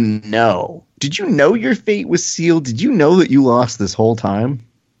mean that you know? Did you know your fate was sealed? Did you know that you lost this whole time?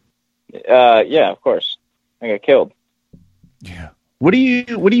 Yeah, of course. I got killed. Yeah. What do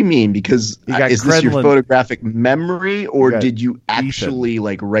you mean? Because is this your photographic memory, or did you actually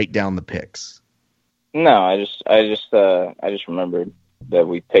like write down the pics? No, I just remembered that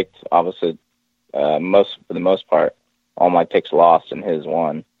we picked opposite. For the most part, all my picks lost and his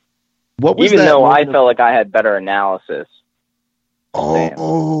won. What was even though I felt like I had better analysis.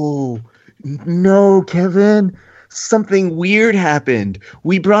 Oh no, Kevin! Something weird happened.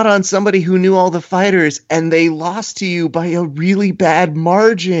 We brought on somebody who knew all the fighters, and they lost to you by a really bad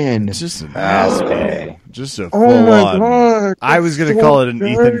margin. It's just an asshole. Just a full-on. God, I was going to call it an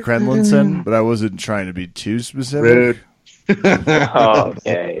Ethan Krenlinson, but I wasn't trying to be too specific.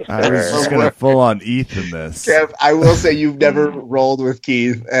 Okay. I was just going to full-on Ethan this. Kev, I will say you've never rolled with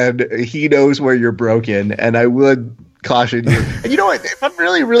Keith, and he knows where you're broken, and I would caution you. And you know what? If I'm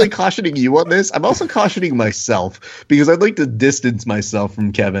really, really cautioning you on this, I'm also cautioning myself, because I'd like to distance myself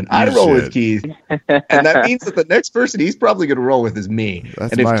from Kevin. I'd roll with Keith, and that means that the next person he's probably going to roll with is me.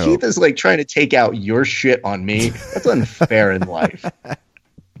 That's and if my Keith hope. is like trying to take out your shit on me, that's unfair in life.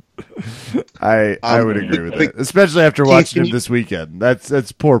 I would agree with it, especially after Keith, watching him this weekend.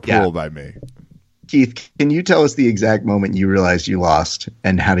 That's poor pool by me. Keith, can you tell us the exact moment you realized you lost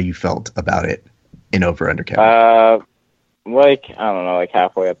and how you felt about it in Over Under Kevin? Like, I don't know, like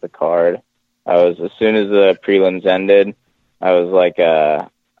halfway up the card, as soon as the prelims ended, I was like, I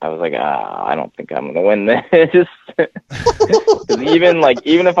don't think I'm gonna win this. 'Cause even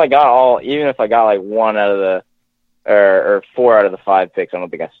if I got like one out of the or 4 out of the 5 picks, I don't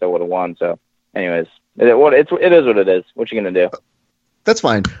think I still would have won. So, anyways, it is what it is. What you gonna do? That's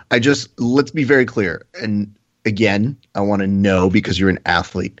fine. Let's be very clear. And again, I want to know, because you're an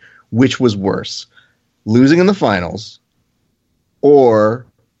athlete, which was worse, losing in the finals or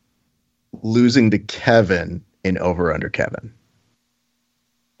losing to Kevin in Over Under Kevin?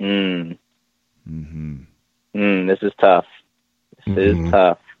 This is tough. This is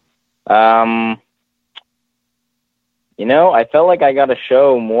tough. I felt like I got to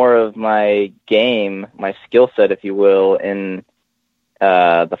show more of my game, my skill set, if you will, in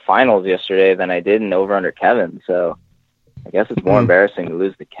the finals yesterday than I did in Over Under Kevin. So I guess it's more embarrassing to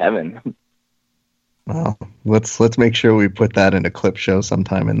lose to Kevin. Well, let's make sure we put that in a clip show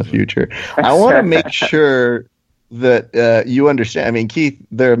sometime in the future. I want to make sure that you understand. I mean, Keith,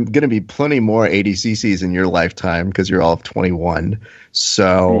 there are going to be plenty more ADCCs in your lifetime because you're all of 21.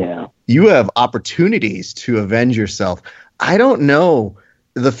 So you have opportunities to avenge yourself. I don't know.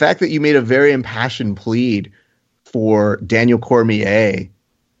 The fact that you made a very impassioned plead for Daniel Cormier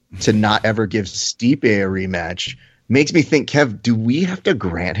to not ever give Stipe a rematch makes me think, Kev, do we have to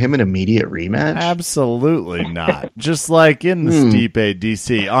grant him an immediate rematch? Absolutely not. Just like in the Stipe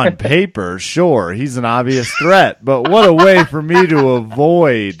DC. On paper, sure, he's an obvious threat, but what a way for me to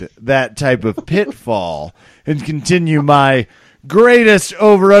avoid that type of pitfall and continue my greatest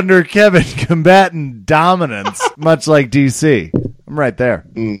over-under Kevin combatant dominance, much like DC. I'm right there.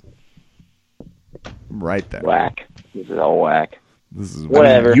 I'm right there. Whack. This is all whack. This is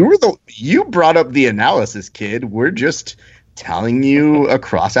whatever. You brought up the analysis, kid. We're just telling you a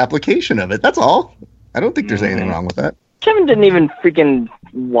cross application of it. That's all. I don't think there's anything wrong with that. Kevin didn't even freaking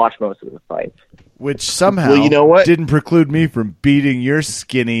watch most of the fight. Which somehow didn't preclude me from beating your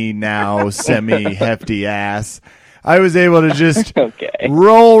skinny, now semi-hefty ass. I was able to just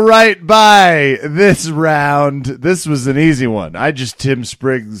roll right by this round. This was an easy one. I just Tim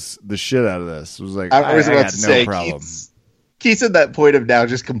Spriggs the shit out of this. It was like, I got no problem. Keith's at that point of now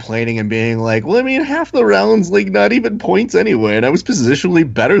just complaining and being like, well, I mean, half the rounds, like, not even points anyway, and I was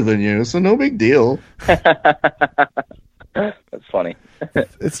positionally better than you, so no big deal. That's funny.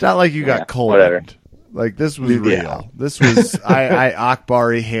 It's not like you got cold. Whatever. Like, this was real. This was, I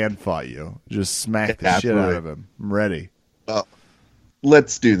Akbari hand fought you. Just smacked the shit out of him. I'm ready. Well,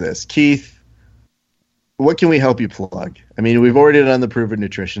 let's do this. Keith, what can we help you plug? I mean, we've already done the Proven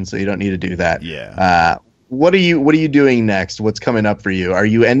Nutrition, so you don't need to do that. Yeah. What are you doing next? What's coming up for you? Are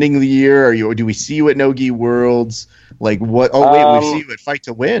you ending the year? Do we see you at No-Gi Worlds? Like what? Oh wait, we see you at Fight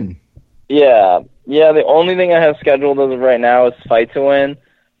to Win. Yeah. The only thing I have scheduled as of right now is Fight to Win,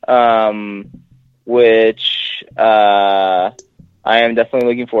 which I am definitely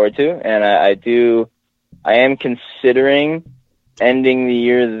looking forward to, and I am considering ending the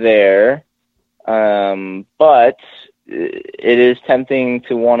year there, but it is tempting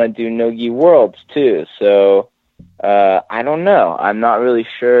to want to do No-Gi Worlds too. So I don't know. I'm not really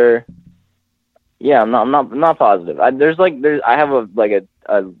sure. Yeah, I'm not positive. I have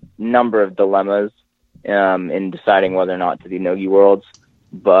a number of dilemmas in deciding whether or not to do No-Gi Worlds,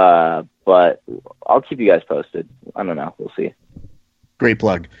 but I'll keep you guys posted. I don't know. We'll see. Great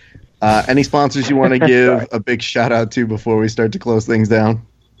plug. Any sponsors you want to give a big shout out to before we start to close things down?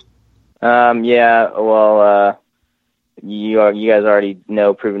 You guys already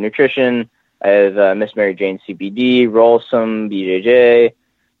know Proven Nutrition. I have Miss Mary Jane CBD, Rollsome, BJJ,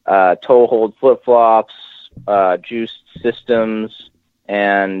 Toe Hold Flip Flops, Juiced Systems,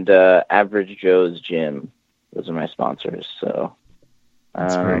 and Average Joe's Gym. Those are my sponsors. So,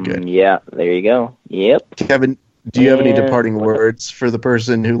 that's very good. Yeah, there you go. Yep. Kevin, do you have any departing words for the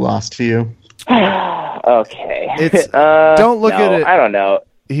person who lost to you? Okay. Don't look at it. I don't know.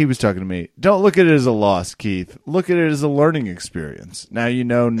 He was talking to me. Don't look at it as a loss, Keith. Look at it as a learning experience. Now you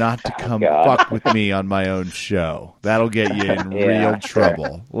know not to come fuck with me on my own show. That'll get you in real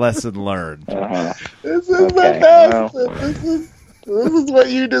trouble. Lesson learned. This is the best. This is what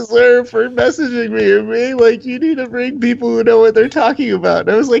you deserve for messaging me and being like, you need to bring people who know what they're talking about.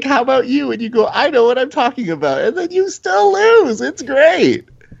 And I was like, how about you? And you go, I know what I'm talking about. And then you still lose. It's great.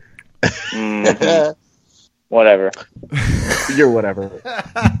 Whatever. You're whatever.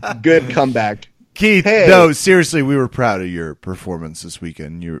 Good comeback. Keith, Hey. no, seriously, we were proud of your performance this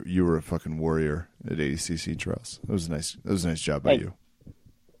weekend. You were a fucking warrior at ADCC Trials. That was nice. That was a nice job by you.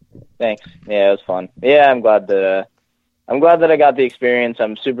 Thanks. Yeah, it was fun. Yeah, I'm glad that I got the experience.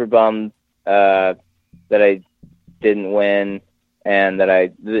 I'm super bummed that I didn't win, and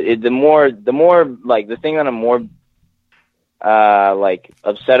that the more like the thing that I'm more like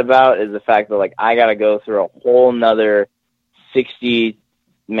upset about is the fact that like I got to go through a whole nother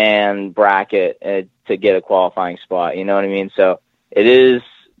 60-man bracket to get a qualifying spot. You know what I mean? So it is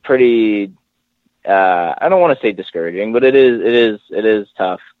pretty. I don't want to say discouraging, but it is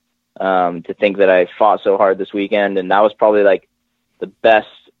tough. To think that I fought so hard this weekend, and that was probably like the best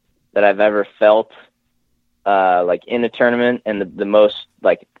that I've ever felt, like in a tournament, and the most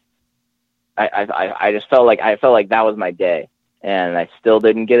like I just felt like that was my day, and I still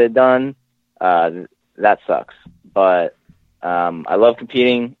didn't get it done. That sucks, but I love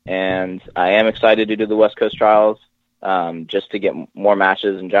competing, and I am excited to do the West Coast Trials, just to get more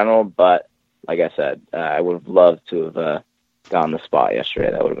matches in general. But like I said, I would have loved to have gotten the spot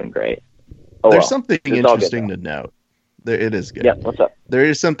yesterday. That would have been great. There's something interesting to note. It is good. Yeah, what's up? There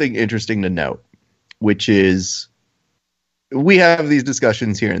is something interesting to note, which is we have these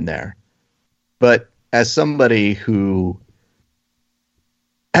discussions here and there, but as somebody who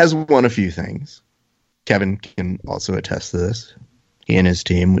has won a few things, Kevin can also attest to this. He and his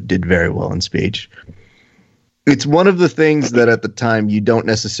team did very well in speech. It's one of the things that at the time you don't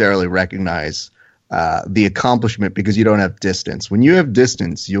necessarily recognize the accomplishment because you don't have distance. When you have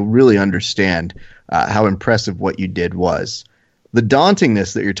distance, you'll really understand how impressive what you did was. The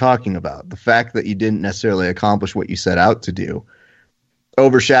dauntingness that you're talking about, the fact that you didn't necessarily accomplish what you set out to do,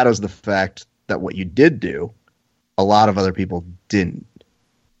 overshadows the fact that what you did do, a lot of other people didn't.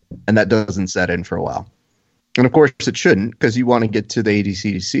 And that doesn't set in for a while. And of course it shouldn't, because you want to get to the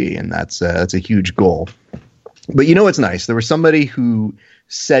ADCC, and that's a huge goal. But you know what's nice? There was somebody who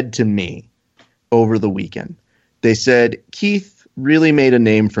said to me over the weekend, they said, Keith really made a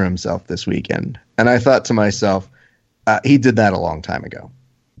name for himself this weekend. And I thought to myself, he did that a long time ago.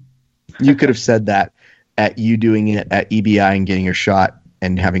 You could have said that at you doing it at EBI and getting your shot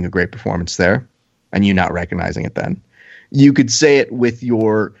and having a great performance there, and you not recognizing it then. You could say it with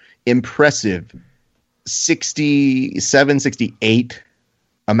your impressive 67, 68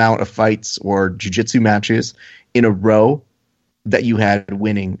 amount of fights or jiu-jitsu matches in a row that you had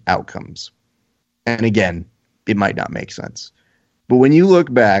winning outcomes. And again, it might not make sense. But when you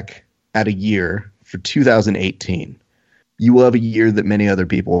look back at a year for 2018, you will have a year that many other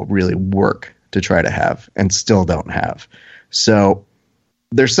people really work to try to have and still don't have. So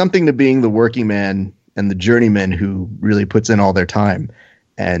there's something to being the working man and the journeyman who really puts in all their time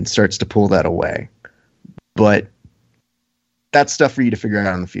and starts to pull that away. But that's stuff for you to figure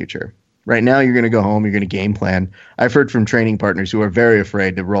out in the future. Right now, you're going to go home, you're going to game plan. I've heard from training partners who are very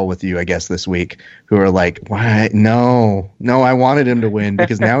afraid to roll with you, I guess, this week, who are like, why? No, I wanted him to win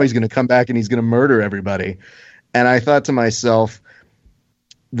because now he's going to come back and he's going to murder everybody. And I thought to myself,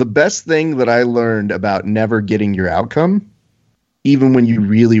 the best thing that I learned about never getting your outcome, even when you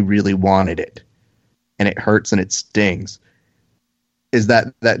really, really wanted it, and it hurts and it stings, is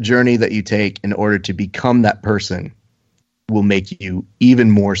that journey that you take in order to become that person will make you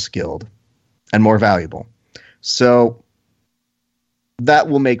even more skilled and more valuable. So that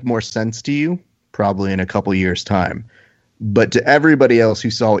will make more sense to you probably in a couple years' time. But to everybody else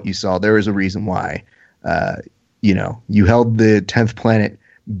who saw what you saw, there is a reason why. You held the 10th Planet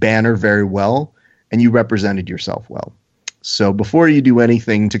banner very well, and you represented yourself well. So before you do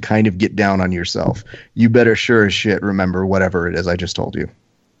anything to kind of get down on yourself, you better sure as shit remember whatever it is I just told you.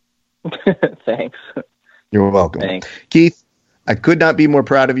 Thanks. You're welcome. Thanks. Keith, I could not be more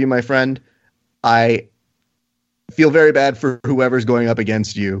proud of you, my friend. I feel very bad for whoever's going up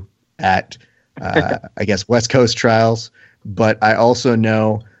against you at, I guess, West Coast Trials. But I also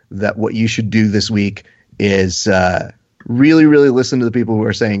know that what you should do this week is really, really listen to the people who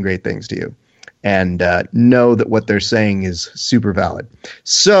are saying great things to you. And know that what they're saying is super valid.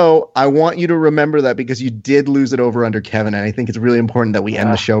 So I want you to remember that because you did lose it over under Kevin. And I think it's really important that we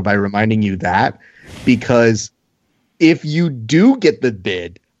end the show by reminding you that. Because if you do get the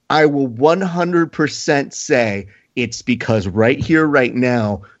bid, I will 100% say it's because right here, right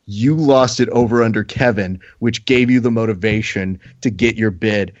now, you lost it over under Kevin, which gave you the motivation to get your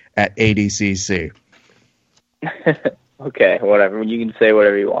bid at ADCC. Okay, whatever. You can say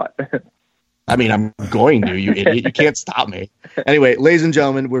whatever you want. I mean, I'm going to, you idiot. You can't stop me. Anyway, ladies and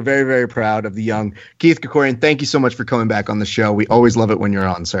gentlemen, we're very, very proud of the young Keith Krikorian. Thank you so much for coming back on the show. We always love it when you're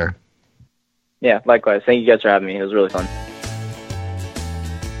on, sir. Yeah, likewise. Thank you guys for having me. It was really fun.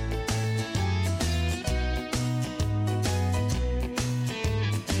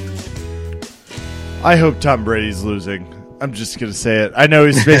 I hope Tom Brady's losing. I'm just going to say it. I know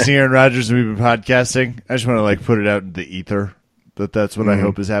he's facing Aaron Rodgers and we've been podcasting. I just want to put it out in the ether that's what I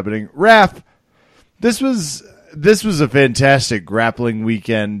hope is happening. Raph, this was a fantastic grappling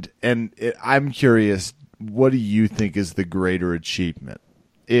weekend, and I'm curious, what do you think is the greater achievement?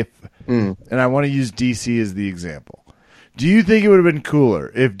 And I want to use DC as the example. Do you think it would have been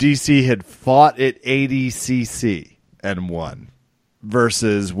cooler if DC had fought at ADCC and won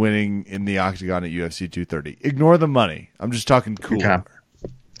versus winning in the octagon at UFC 230? Ignore the money. I'm just talking cooler.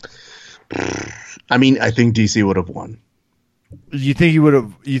 Okay. I mean, I think DC would have won. You think he would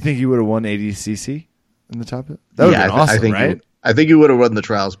have won ADCC in the top? That would have been awesome, right? I think he would have won the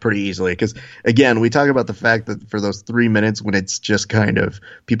trials pretty easily because, again, we talk about the fact that for those 3 minutes when it's just kind of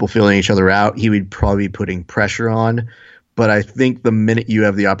people feeling each other out, he would probably be putting pressure on. But I think the minute you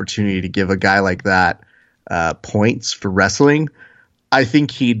have the opportunity to give a guy like that points for wrestling, I think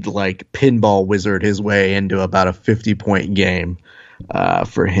he'd pinball wizard his way into about a 50-point game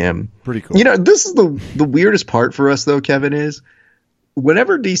for him. Pretty cool. This is the weirdest part for us, though, Kevin, is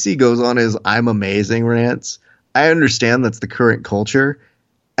whenever DC goes on his I'm amazing rants, I understand that's the current culture.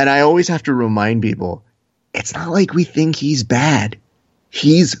 And I always have to remind people, it's not like we think he's bad.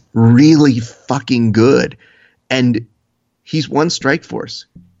 He's really fucking good. And he's won Strikeforce.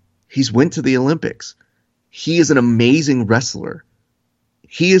 He's went to the Olympics. He is an amazing wrestler.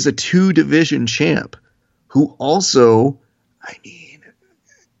 He is a 2-division champ who also,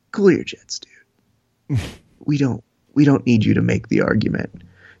 cool your jets, dude. We don't need you to make the argument.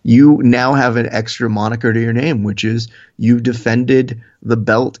 You now have an extra moniker to your name, which is you've defended the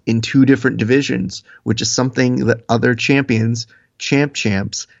belt in 2 different divisions, which is something that other champs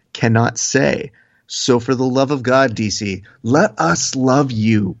cannot say. So for the love of God, DC, let us love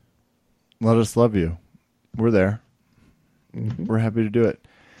you. Let us love you. We're there. Mm-hmm. We're happy to do it.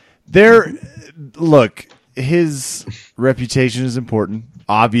 Look, his reputation is important,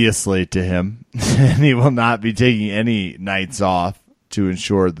 obviously, to him, and he will not be taking any nights off to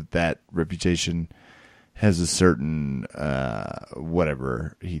ensure that reputation has a certain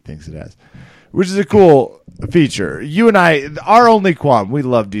whatever he thinks it has, which is a cool feature. You and I, our only qualm, we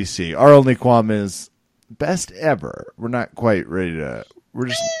love DC. Our only qualm is best ever. We're not quite ready to.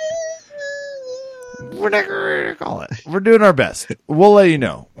 We're not ready to call it. We're doing our best. We'll let you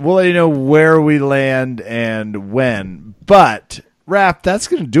know. We'll let you know where we land and when. But Raph, that's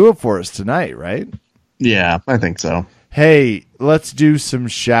going to do it for us tonight, right? Yeah, I think so. Hey, let's do some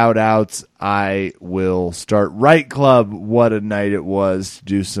shout outs. I will start. Right Club, what a night it was to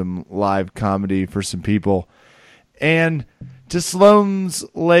do some live comedy for some people. And to Sloan's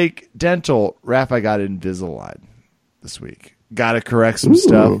Lake Dental, Raph, I got Invisalign this week. Got to correct some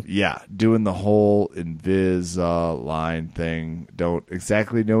stuff. Yeah, doing the whole Invisalign thing. Don't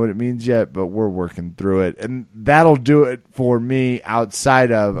exactly know what it means yet, but we're working through it. And that'll do it for me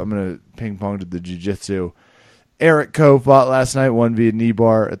outside of, I'm going to ping pong to the jiu-jitsu. Eric Coe fought last night, won via knee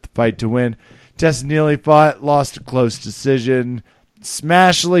bar at the Fight to Win. Tess Neely fought, lost a close decision.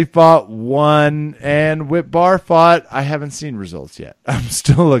 Smashley fought, won. And Whip Bar fought. I haven't seen results yet. I'm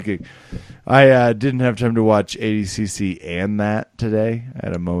still looking. I didn't have time to watch ADCC and that today. I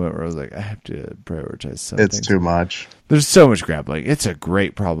had a moment where I was like, I have to prioritize something. It's too much. There's so much grappling. It's a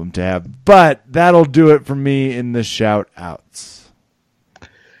great problem to have. But that'll do it for me in the shout outs.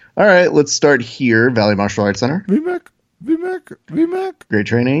 All right, let's start here. Valley Martial Arts Center. VMAC. Great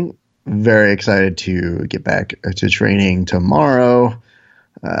training. Very excited to get back to training tomorrow.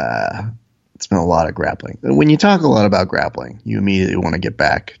 It's been a lot of grappling. When you talk a lot about grappling, you immediately want to get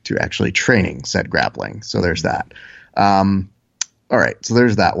back to actually training said grappling. So there's that. All right, so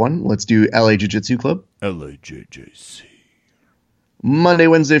there's that one. Let's do LA Jiu-Jitsu Club. LAJJC. Monday,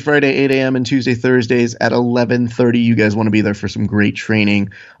 Wednesday, Friday, 8 a.m. and Tuesday, Thursdays at 11:30. You guys want to be there for some great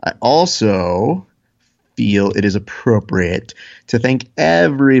training. I also feel it is appropriate to thank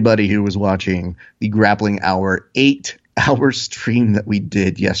everybody who was watching the Grappling Hour 8-hour stream that we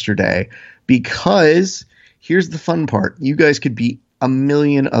did yesterday, because here's the fun part. You guys could be a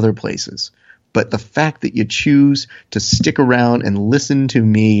million other places, but the fact that you choose to stick around and listen to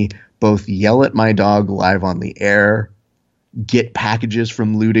me both yell at my dog live on the air, get packages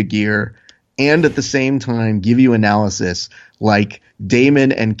from Luda Gear, and at the same time give you analysis like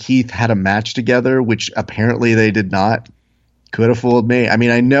Damon and Keith had a match together, which apparently they did not. Could have fooled me. I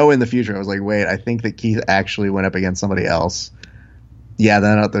mean, I know in the future I was like, wait, I think that Keith actually went up against somebody else. Yeah,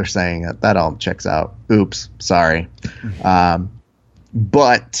 then they're saying that all checks out. Oops, sorry.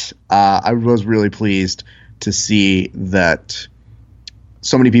 But I was really pleased to see that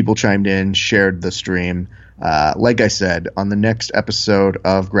so many people chimed in, shared the stream. Like I said, on the next episode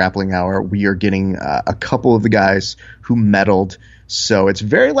of Grappling Hour, we are getting a couple of the guys who medaled. So it's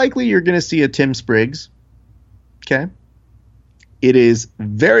very likely you're going to see a Tim Spriggs. Okay. It is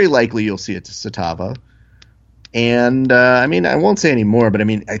very likely you'll see a Satava. And, I mean, I won't say any more, but I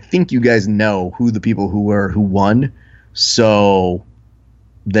mean, I think you guys know who the people who won. So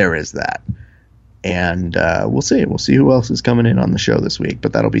there is that. And we'll see. We'll see who else is coming in on the show this week.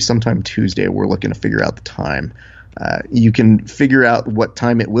 But that'll be sometime Tuesday. We're looking to figure out the time. You can figure out what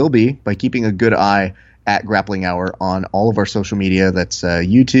time it will be by keeping a good eye at Grappling Hour on all of our social media. That's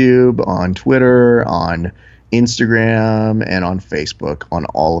YouTube, on Twitter, on Instagram, and on Facebook, on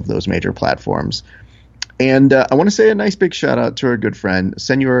all of those major platforms. And I want to say a nice big shout out to our good friend,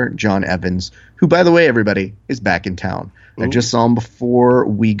 Senor John Evans, who, by the way, everybody, is back in town. I just saw him before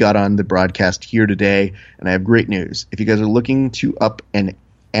we got on the broadcast here today, and I have great news. If you guys are looking to up and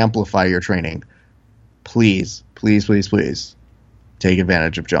amplify your training, please, please, please, please take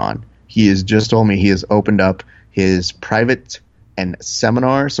advantage of John. He has just told me he has opened up his private and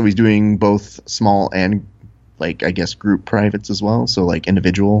seminar, so he's doing both small and, like, I guess, group privates as well, so like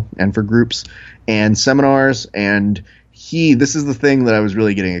individual and for groups, and seminars, and this is the thing that I was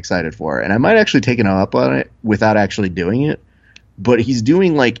really getting excited for, and I might actually take him up on it without actually doing it, but he's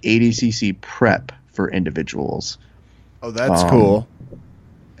doing like ADCC prep for individuals. Oh, that's cool.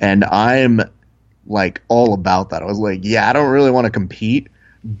 And I'm like all about that. I was like, yeah, I don't really want to compete,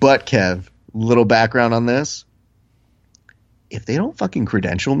 but Kev, little background on this. If they don't fucking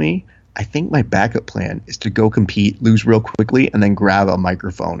credential me, I think my backup plan is to go compete, lose real quickly, and then grab a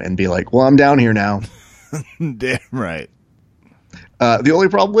microphone and be like, well, I'm down here now. Damn right. The only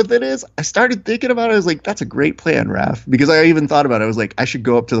problem with it is I started thinking about it. I was like, that's a great plan, Raph. Because I even thought about it. I was like, I should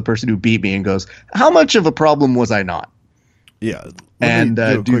go up to the person who beat me and goes, how much of a problem was I not? Yeah. And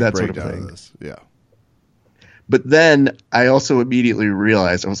do that sort of thing. Yeah. But then I also immediately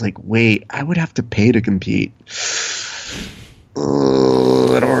realized, I was like, wait, I would have to pay to compete.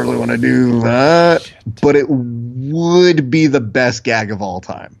 I don't really want to do that. Shit. But it would be the best gag of all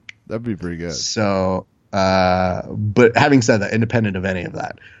time. That'd be pretty good. So, but having said that, independent of any of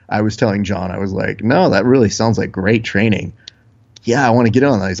that, I was telling John, I was like, no, that really sounds like great training. Yeah, I want to get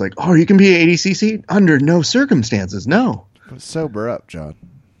on that. He's like, oh, you can be an ADCC? Under no circumstances, no. Sober up, John.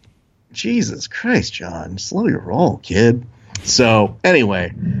 Jesus Christ, John. Slow your roll, kid. So,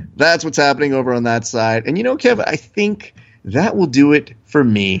 anyway, that's what's happening over on that side. And you know, Kev, I think that will do it for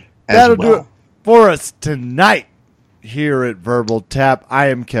me as That'll well. do it for us tonight here at Verbal Tap. I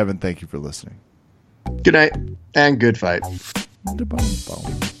am Kevin. Thank you for listening. Good night and good fight.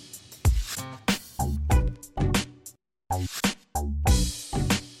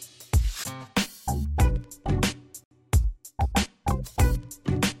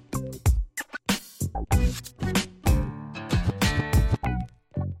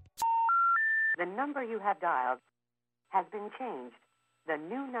 The number you have dialed has been changed. The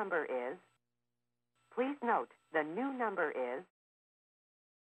new number is... Please note, the new number is...